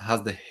leather that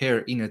has the hair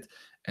in it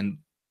and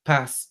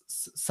pass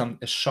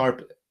a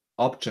sharp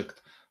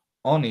object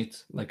on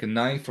it, like a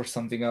knife or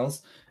something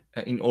else,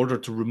 in order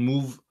to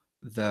remove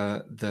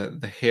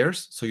the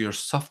hairs. So you're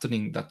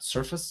softening that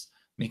surface,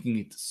 making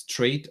it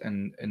straight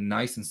and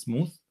nice and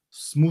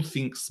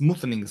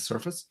smoothening the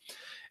surface.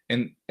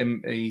 And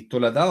a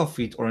tolada of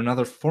it, or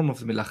another form of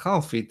the melacha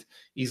of it,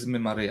 is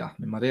memareach.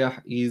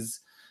 Memareach is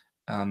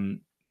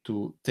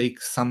to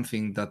take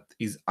something that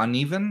is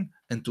uneven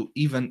and to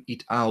even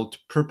it out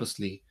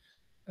purposely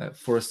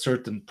for a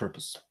certain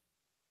purpose.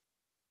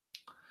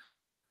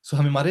 So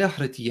הממרח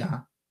רטייה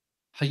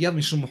חייב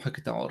משום מוחק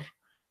את העור.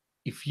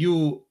 If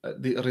you,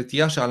 the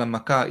רטייה שעל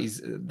המכה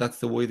is, that's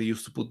the way they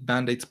used to put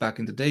band-aids back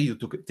in the day. You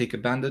take a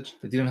bandage,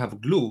 they didn't have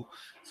glue,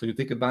 so you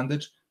take a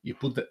bandage, you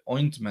put the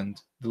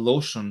ointment, the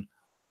lotion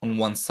on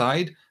one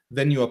side,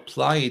 then you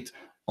apply it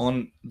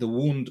on the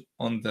wound,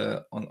 on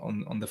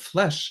the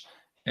flesh,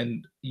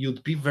 and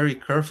you'd be very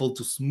careful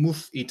to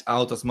smooth it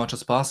out as much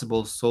as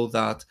possible so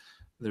that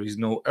there is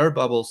no air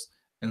bubbles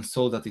and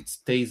so that it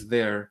stays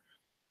there,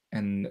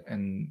 and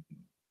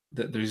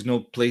there is no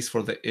place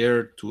for the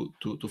air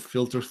to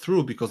filter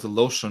through, because the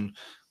lotion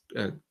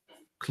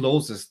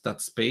closes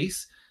that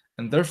space,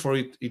 and therefore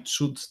it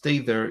should stay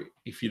there.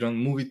 If you don't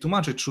move it too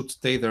much, it should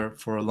stay there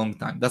for a long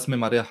time. That's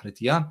ממרח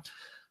רטייה.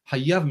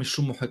 חייב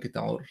משום מוחק את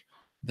העור.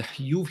 The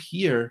חiyuv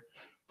here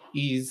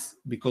is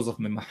because of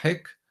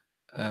ממחק,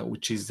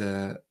 which is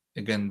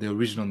again the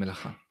original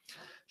מלאכה.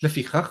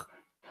 לפיכך,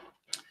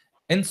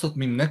 אין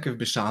סותמים נקב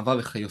בשעבה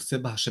וכיוצא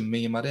בה השם מי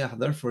ימרח.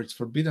 Therefore it's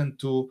forbidden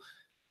to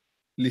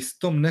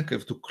לסתום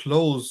נקב, to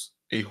close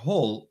a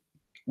hole,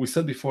 we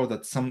said before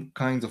that some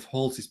kinds of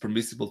holes is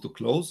permissible to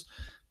close,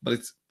 but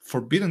it's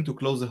forbidden to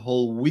close a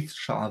hole with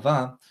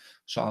sha'ava.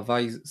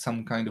 Sha'ava is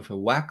some kind of a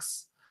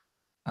wax,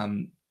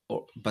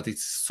 but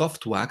it's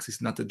soft wax,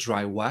 it's not a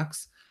dry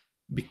wax,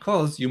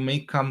 because you may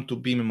come to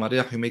be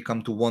memariach, you may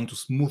come to want to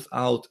smooth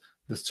out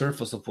the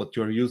surface of what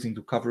you're using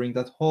to covering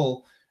that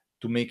hole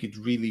to make it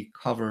really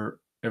cover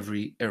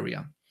every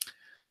area.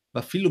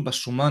 ואפילו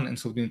בשומן אין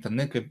סוגרים את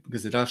הנקב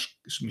גזירה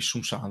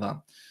משום שערה.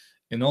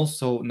 And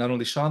also, not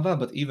only sha'ava,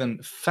 but even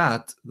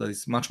fat that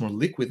is much more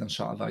liquid than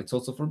sha'ava, it's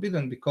also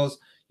forbidden because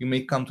you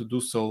may come to do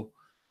so,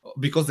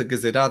 because the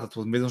gezerah that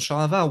was made on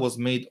sha'ava was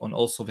made on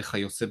also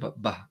v'chayose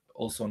bah,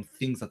 also on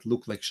things that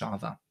look like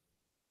sha'ava.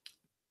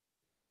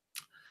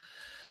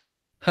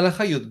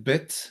 הלכה י"ב,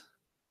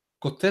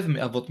 כותב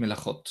מאבות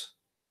מלאכות.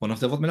 One of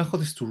the אבות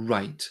מלאכות is to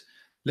write.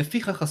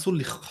 לפיכך אסור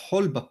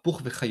לכחול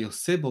בפוך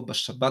וכיוצא בו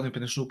בשבת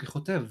מפני שהוא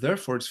ככותב.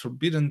 Therefore, it's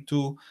forbidden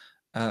to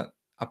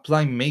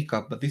apply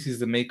makeup, but this is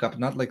the makeup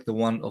not like the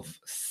one of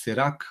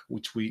sirak,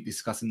 which we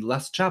discussed in the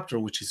last chapter,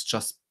 which is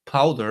just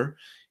powder.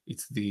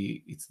 It's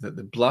the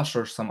blush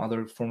or some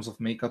other forms of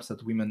makeups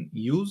that women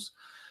use.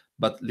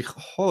 But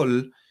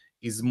likhol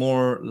is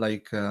more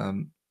like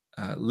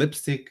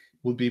lipstick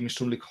will be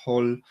mishum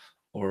likhol,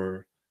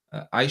 or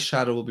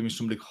eyeshadow will be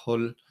mishum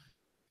likhol.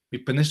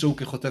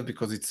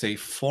 Because it's a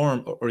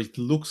form, or it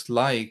looks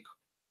like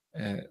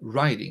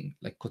writing,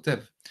 like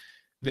kotev.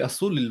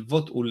 ואסור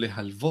ללוות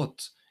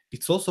ולהלוות.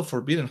 It's also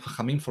forbidden,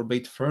 Chachamim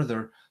forbade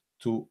further,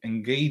 to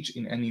engage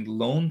in any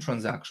loan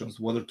transactions,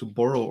 whether to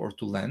borrow or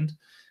to lend.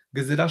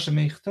 גזירה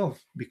שמכתוב,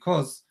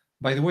 because,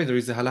 by the way, there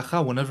is a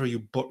halacha, whenever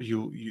you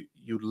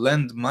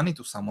lend money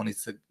to someone,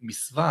 it's a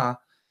mitzvah,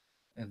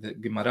 and the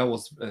Gemara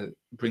was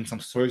bring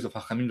some stories of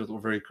Chachamim that were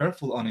very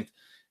careful on it,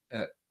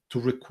 to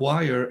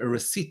require a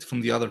receipt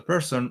from the other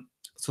person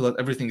so that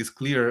everything is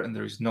clear and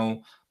there is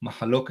no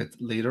mahaloket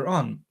later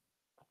on.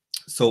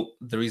 So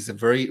there is a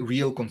very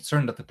real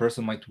concern that the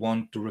person might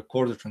want to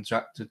record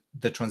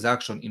the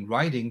transaction in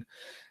writing,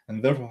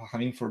 and therefore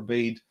Chachamim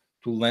forbade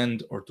to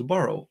lend or to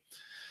borrow.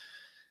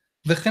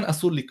 וכן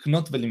אסור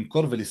לקנות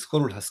ולמכור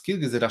ולזכור ולהשכיר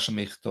גזירה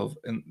שמכתוב.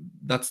 And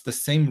that's the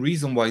same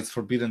reason why it's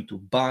forbidden to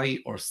buy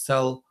or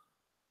sell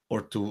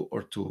or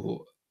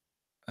to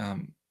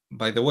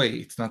by the way,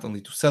 it's not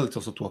only to sell, it's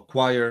also to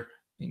acquire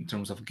in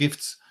terms of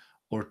gifts,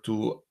 or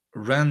to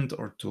rent,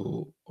 or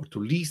to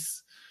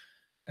lease,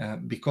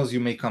 because you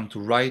may come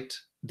to write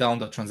down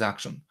the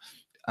transaction.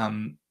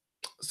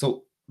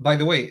 So, by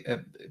the way,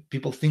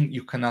 people think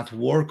you cannot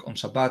work on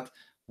Shabbat.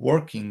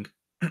 Working,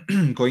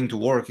 going to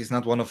work is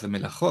not one of the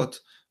melachot.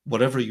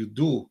 Whatever you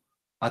do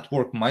at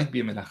work might be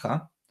a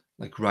melacha,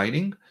 like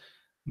writing,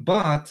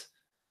 but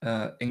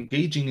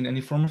engaging in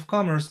any form of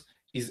commerce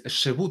is a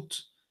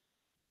shevut,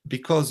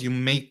 because you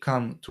may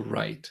come to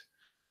write.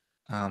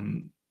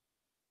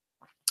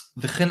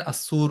 וכן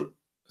אסור,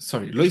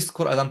 לא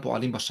יזכור אדם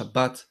פועלים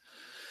בשבת,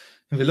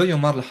 ולא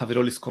יאמר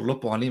לחברו לזכור לא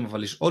פועלים,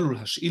 אבל לשאול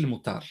ולהשאיל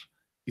מותר.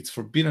 It's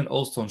forbidden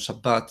also on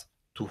Shabbat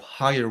to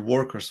hire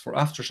workers for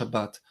after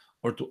Shabbat,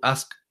 or to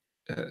ask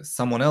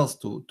someone else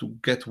to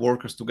get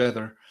workers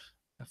together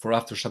for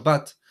after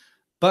Shabbat.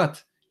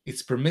 But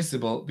it's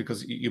permissible,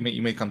 because you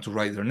may come to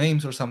write their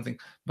names or something,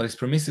 but it's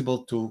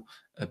permissible to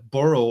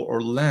borrow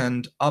or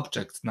lend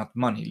objects, not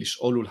money.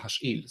 Lish'olul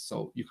hash'il.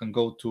 So you can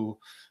go to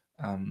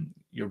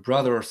your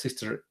brother or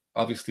sister,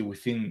 obviously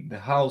within the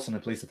house, in a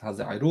place that has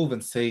the iruv,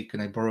 and say,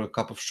 can I borrow a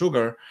cup of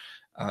sugar?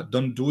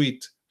 Don't do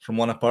it from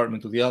one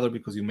apartment to the other,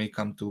 because you may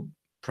come to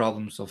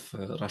problems of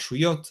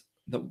rashuyot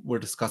that we're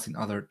discussing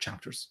in other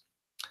chapters.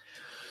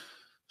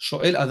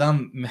 שואל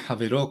אדם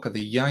מחברו כדי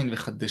יין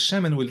וכדי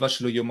שמן, ובלבד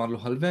שלא יאמר לו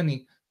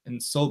הלווני.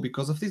 And so,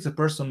 because of this, a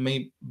person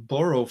may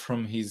borrow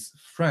from his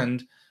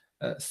friend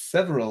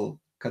several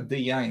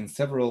kadei yain,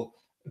 several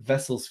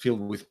vessels filled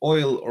with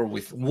oil or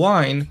with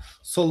wine,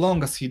 so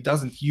long as he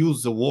doesn't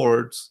use the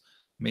words,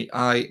 may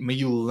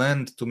you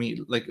lend to me,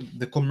 like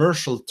the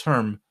commercial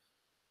term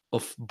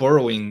of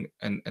borrowing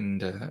and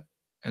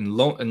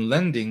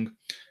lending,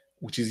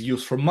 which is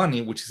used for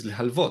money, which is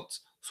lehalvot.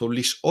 So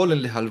lish'ol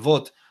and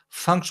lehalvot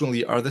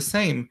functionally are the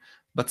same,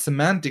 but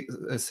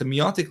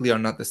semiotically are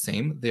not the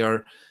same. They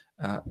are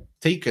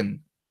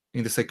taken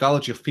in the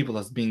psychology of people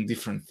as being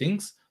different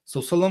things.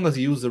 So long as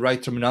you use the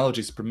right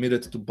terminology, it's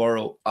permitted to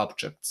borrow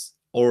objects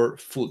or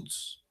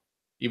foods,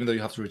 even though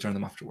you have to return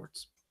them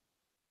afterwards.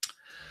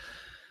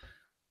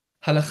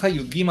 הלכה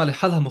י"ג,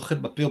 אחד המוכר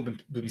בפה או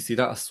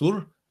במסירה אסור,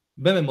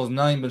 בין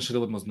במאזניים בין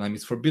שלא במאזניים.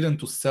 It's forbidden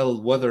to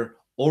sell, whether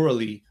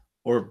orally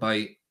or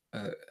by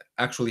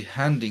actually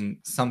handing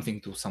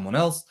something to someone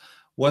else,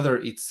 whether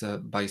it's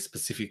by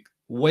specific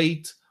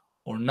weight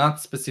or not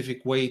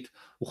specific weight.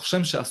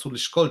 וכשם שאסור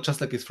לשקול, just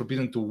like it's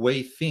forbidden to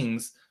weigh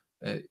things,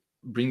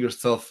 bring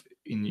yourself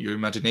in your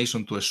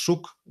imagination to a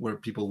shuk where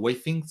people weigh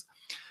things.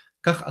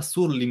 כך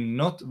אסור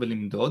למנות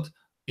ולמדוד.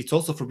 It's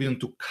also forbidden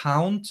to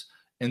count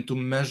and to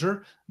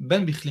measure,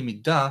 בין בכלי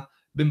מידה,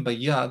 בין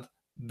ביד,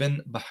 בין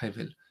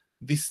בחבל.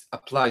 This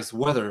applies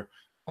whether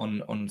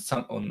on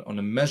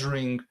a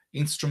measuring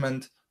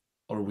instrument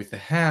or with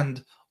a hand,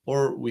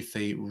 or with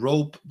a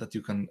rope that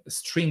you can, a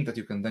string that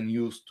you can then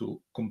use to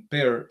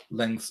compare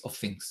lengths of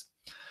things.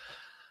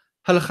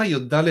 הלכה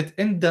י"ד,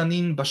 אין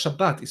דנין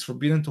בשבת. It's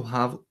forbidden to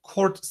have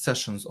court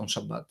sessions on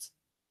Shabbat.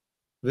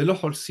 ולא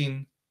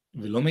חולסין,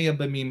 ולא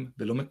מייבמים,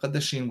 ולא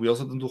מקדשים. We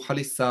also don't do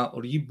חליסה,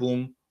 or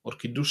ייבום, or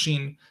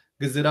קידושין.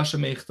 גזירה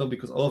שמכתוב,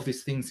 because all of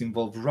these things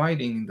involve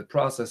writing in the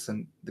process,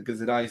 and the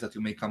גזירה is that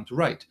you may come to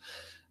write.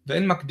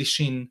 ואין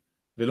מקדישין,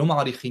 ולא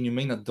מעריכין, you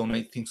may not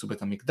donate things to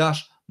בית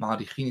המקדש.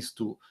 מעריכין is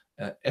to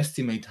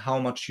estimate how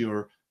much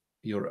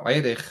your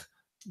ערך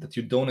that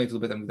you donate to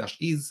בית המקדש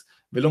is.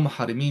 ולא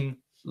מחרימין,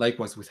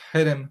 likewise with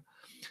חרם.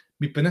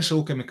 מפני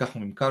שהוא כמקח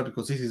וממכר,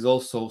 because this is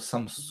also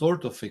some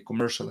sort of a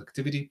commercial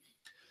activity.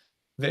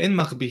 ואין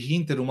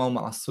מחביהין תרומה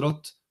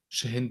ומעשרות,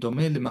 שהן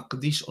דומה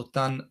למקדיש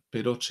אותן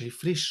פירות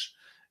שהפריש.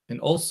 And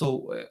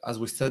also, as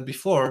we said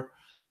before,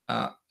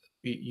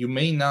 you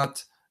may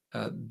not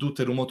do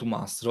terumot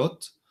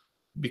u'ma'asrot,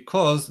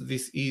 because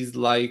this is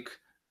like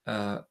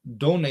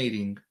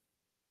donating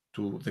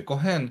to the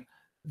Kohen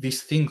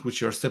these things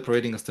which you are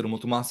separating as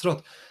terumot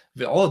u'ma'asrot.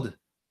 Ve'od,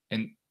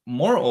 and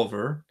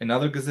moreover,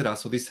 another gezerah,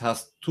 so this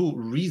has two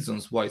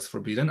reasons why it's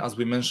forbidden, as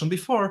we mentioned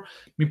before,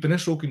 מפני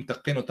שהוא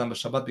כמתקן אותם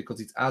בשבת, because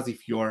it's as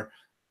if you are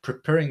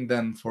preparing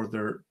them for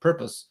their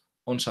purpose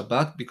on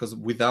Shabbat, because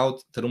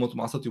without terumot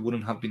u'ma'asrot you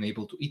wouldn't have been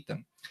able to eat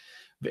them.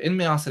 ואין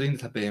מעשרין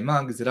את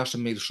הבהמה, גזירה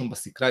שמרשום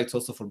בסקרה, it's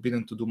also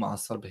forbidden to do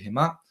מעשר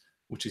בהמה,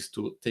 which is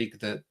to take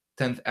the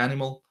 10th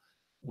animal,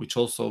 which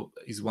also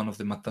is one of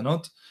the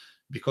matanot,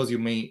 because you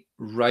may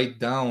write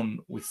down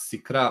with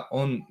sikra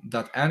on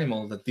that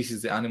animal that this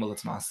is the animal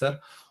that's מעשר.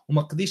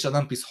 ומקדיש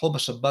אדם פסחו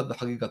בשבת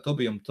בחגיגתו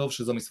ביום טוב,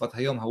 שזו מצוות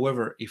היום.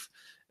 However, if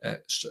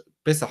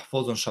Pesach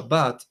falls on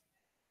Shabbat,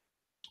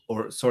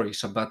 or sorry,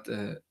 Shabbat,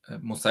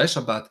 Mosai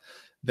Shabbat,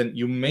 then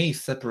you may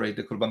separate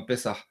the Korban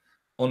Pesach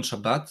on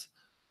Shabbat,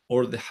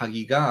 or the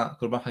Hagiga,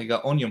 Korban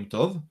Hagiga on Yom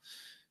Tov,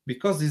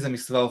 because this is a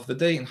mitzvah of the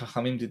day, and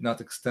Chachamim did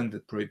not extend the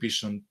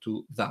prohibition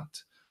to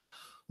that.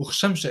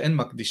 וכשם שאין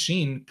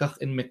מקדישין, כך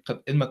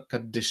אין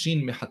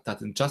מקדשין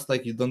מחטאת. And just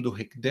like you don't do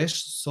Hekdesh,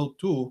 so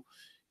too,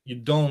 you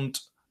don't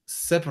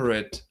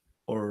separate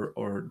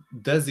or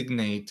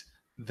designate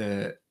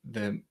the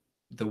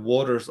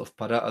waters of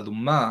Para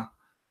Adumah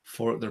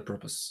for their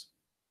purpose.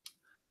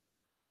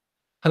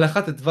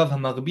 הלכה ט"ו,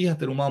 המגביה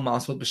תרומה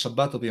ומעשרות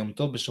בשבת או ביום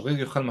טוב, בשוגג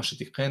יאכל מה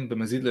שתיקן,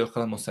 במזיד לא יאכל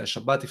על מוצאי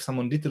שבת. If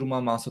someone did תרומה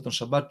ומעשרות on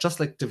Shabbat, just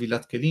like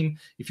טבילת כלים,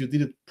 if you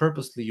did it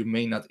purposely, you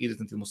may not eat it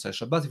until מוצאי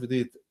שבת. If you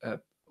did it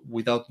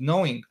without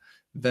knowing,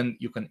 then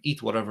you can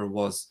eat whatever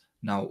was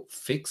now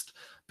fixed.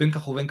 בין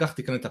כך ובין כך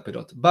תיקן את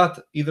הפירות. But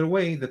either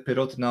way, the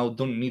פירות now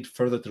don't need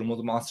further תרומות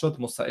ומעשרות.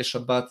 מוצאי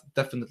שבת,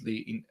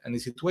 definitely in any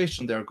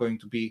situation, they are going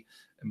to be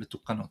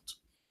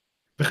מתוקנות.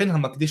 וכן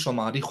המקדיש או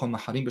המעריך או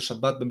המחרים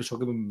בשבת, בין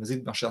בשוגג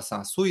ובמזיד מה שעשה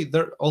עשוי. There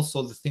are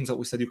also the things that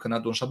we said you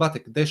cannot do on Shabbat,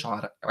 הקדש,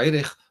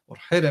 ערך, or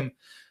חרם,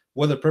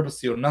 whether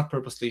purposely or not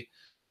purposely,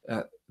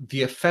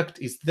 the effect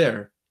is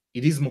there.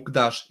 It is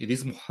מוקדש, it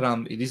is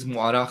מוחרם, it is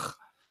מוערך,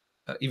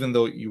 even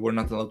though you were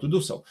not allowed to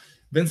do so.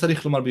 ואין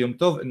צריך לומר ביום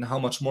טוב, and how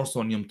much more so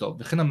on יום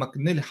טוב. וכן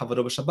המקנה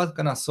לחברו בשבת,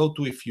 כאן so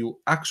too if you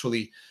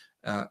actually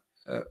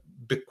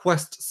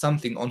bequest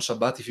something on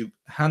Shabbat, if you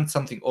hand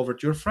something over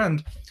to your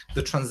friend,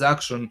 the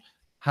transaction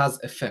has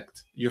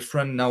effect. Your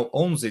friend now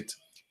owns it,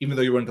 even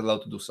though you weren't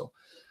allowed to do so.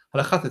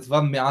 הלכה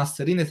ט"ו,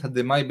 מעשרין את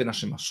הדמאי בין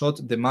השמשות.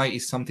 Demai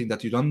is something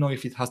that you don't know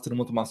if it has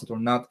תרומות ומעשרות or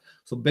not.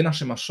 So בין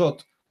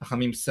השמשות,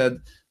 החכמים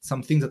said,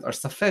 some things that are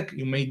safek,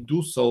 you may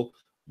do so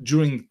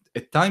during a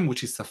time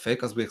which is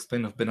safek, as we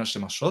explained of בין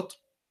השמשות.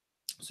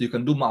 So you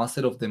can do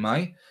מעשר of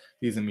demai.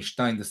 This is a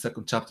Mishnah in the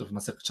second chapter of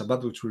Masechet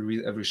Shabbat, which we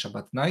read every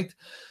Shabbat night.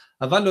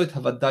 אבל לא את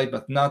הוודאי,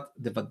 but not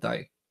the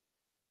ודאי.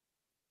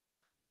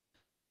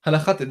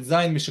 הלכה ט"ז,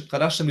 מי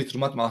שקרא שם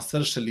לתרומת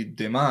מעשר של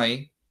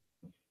דמאי,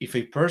 if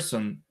a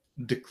person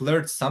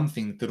declared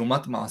something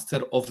תרומת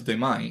מעשר of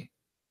דמאי,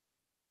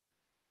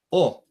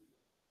 או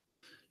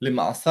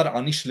למעשר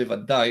עני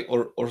שלוודאי,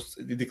 or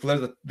declare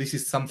that this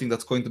is something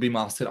that's going to be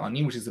מעשר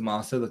עני, which is a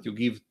מעשר that you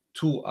give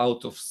 2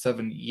 out of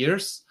 7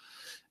 years,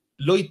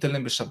 לא ייתן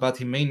להם בשבת,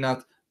 he may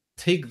not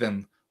take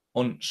them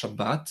on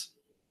שבת,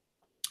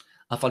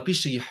 אף על פי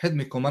שייחד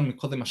מקומן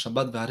מקודם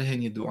השבת, והרי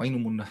הן ידועים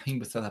ומונחים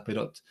בצד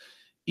הפירות.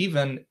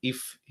 Even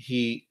if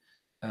he,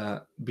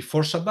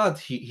 before Shabbat,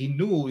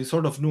 he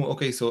sort of knew,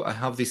 okay, so I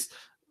have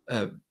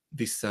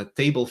this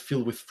table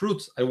filled with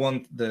fruits. I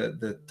want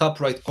the top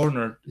right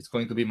corner is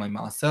going to be my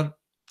maaser.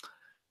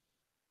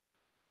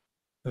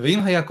 ואם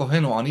היה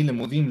כהן או עני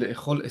למודים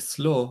לאכול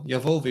אצלו,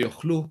 יבואו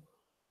ויאכלו,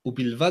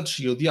 ובלבד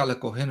שיודיע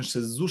לכהן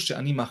שזו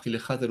שאני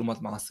מאכילך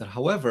תרומת מעשר.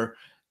 However,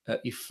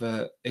 if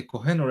a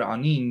kohen or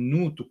ani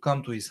knew to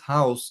come to his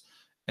house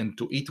and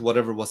to eat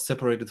whatever was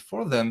separated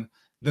for them,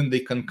 then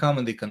they can come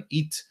and they can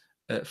eat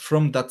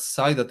from that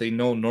side that they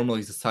know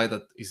normally is the side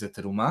that is a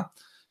teruma,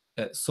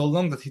 so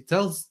long that he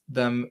tells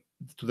them,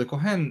 to the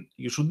kohen,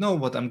 you should know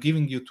what I'm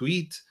giving you to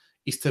eat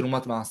is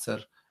terumat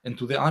maaser, and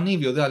to the ani,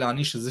 ויודע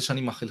לעני שזה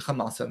שאני מאכילך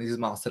מעשר, this is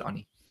מעשר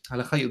עני.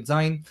 הלכה י"ז,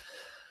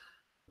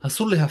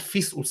 אסור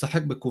להפיס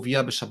ולשחק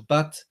בקובייה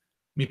בשבת,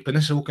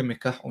 מפני שהוא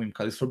כמקח או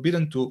ממקל. It's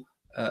forbidden to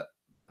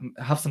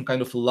have some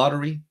kind of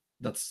lottery,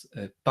 that's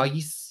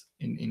פיס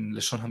in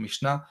לשון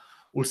המשנה,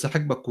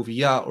 ולשחק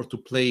בקובייה, or to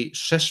play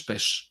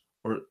ששפש,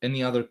 or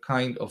any other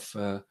kind of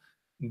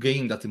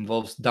game that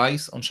involves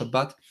dice on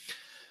Shabbat,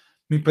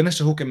 מפני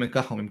שהוא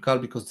כמקח או ממקל,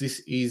 because this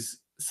is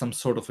some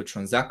sort of a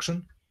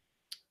transaction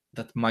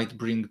that might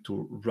bring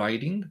to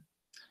writing.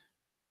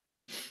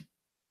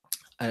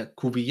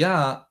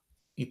 קובייה,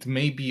 it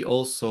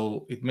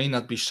may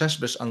not be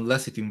ששבש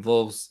unless it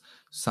involves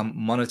some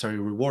monetary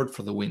reward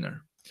for the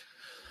winner.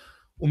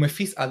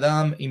 ומפיס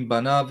אדם עם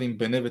בניו ועם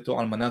בני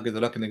ביתו אלמנה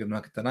גדולה כנגד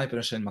אלמנה קטנה,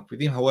 מפני שהן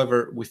מקפידים.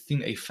 However,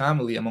 within a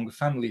family, among a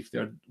family, if they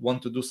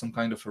want to do some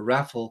kind of a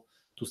raffle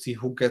to see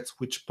who gets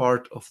which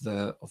part of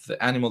the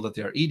animal that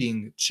they are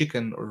eating,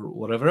 chicken or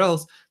whatever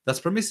else,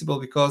 that's permissible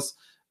because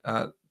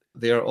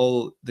they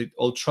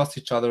all trust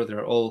each other,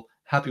 they're all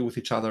happy with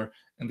each other,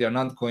 and they are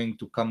not going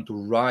to come to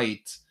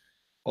write,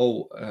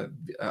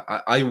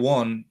 I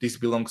won, this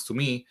belongs to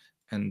me,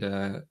 and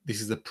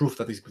this is the proof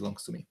that this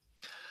belongs to me.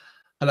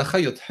 הלכה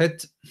י"ח,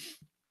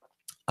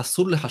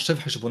 אסור לחשב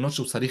חשבונות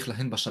שהוא צריך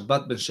להן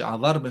בשבת בין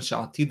שעבר בין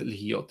שעתיד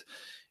להיות.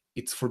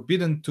 It's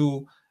forbidden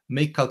to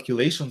make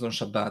calculations on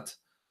Shabbat,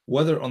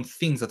 whether on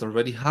things that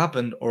already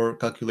happened or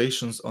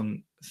calculations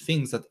on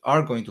things that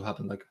are going to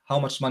happen, like how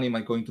much money am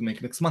I going to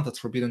make next month. That's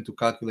forbidden to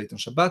calculate on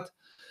Shabbat.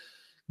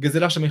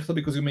 גזירה שמכתוב,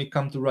 because you may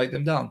come to write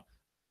them down.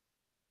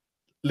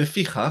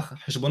 לפיכך,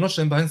 חשבונות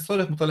שהן בהן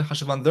צורך מותר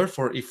לחשבן.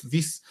 Therefore, if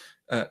this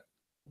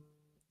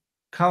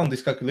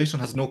this calculation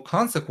has no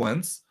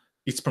consequence,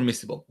 it's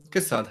permissible.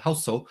 כיצד? How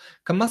so?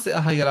 כמה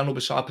שאה היה לנו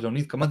בשעה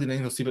פלונית, כמה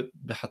דינאים עושים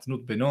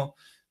בחתנות בינו,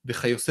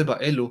 וכיוצא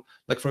באלו.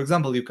 Like for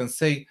example, you can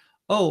say,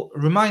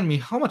 remind me,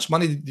 how much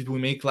money did we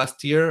make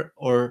last year?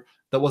 Or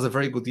that was a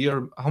very good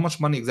year. How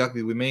much money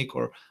exactly did we make?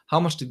 Or how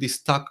much did this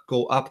stock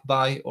go up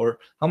by? Or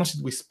how much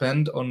did we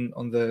spend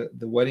on the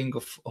wedding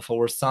of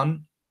our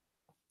son?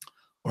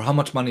 Or how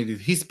much money did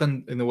he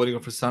spend in the wedding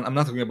of his son? I'm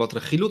not talking about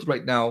rechilut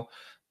right now,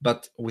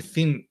 but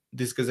within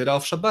this גזירה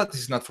of Shabbat,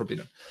 this is not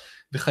forbidden.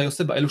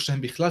 וכיוצא באלו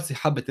שהם בכלל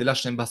שיחה בטלה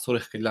שאין בה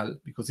צורך כלל,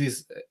 because this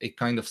is a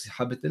kind of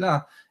שיחה בטלה,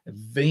 a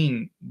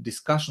vain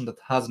discussion that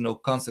has no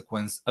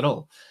consequence at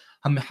all.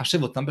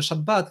 המחשב אותם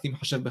בשבת, כי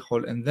מחשב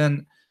בכל, and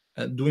then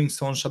doing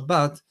so on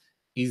Shabbat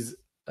is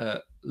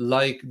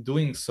like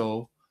doing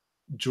so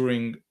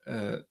during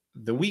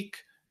the week.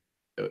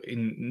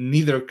 In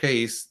neither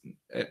case,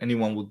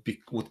 anyone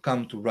would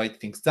come to write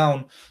things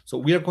down. So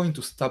we are going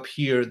to stop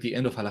here, the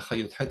end of Halakha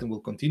Yud Het, and we'll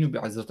continue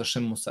Be'ezrat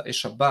Hashem Mosa'e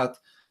Shabbat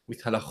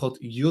with Halachot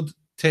Yud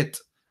Tet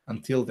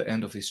until the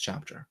end of this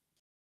chapter.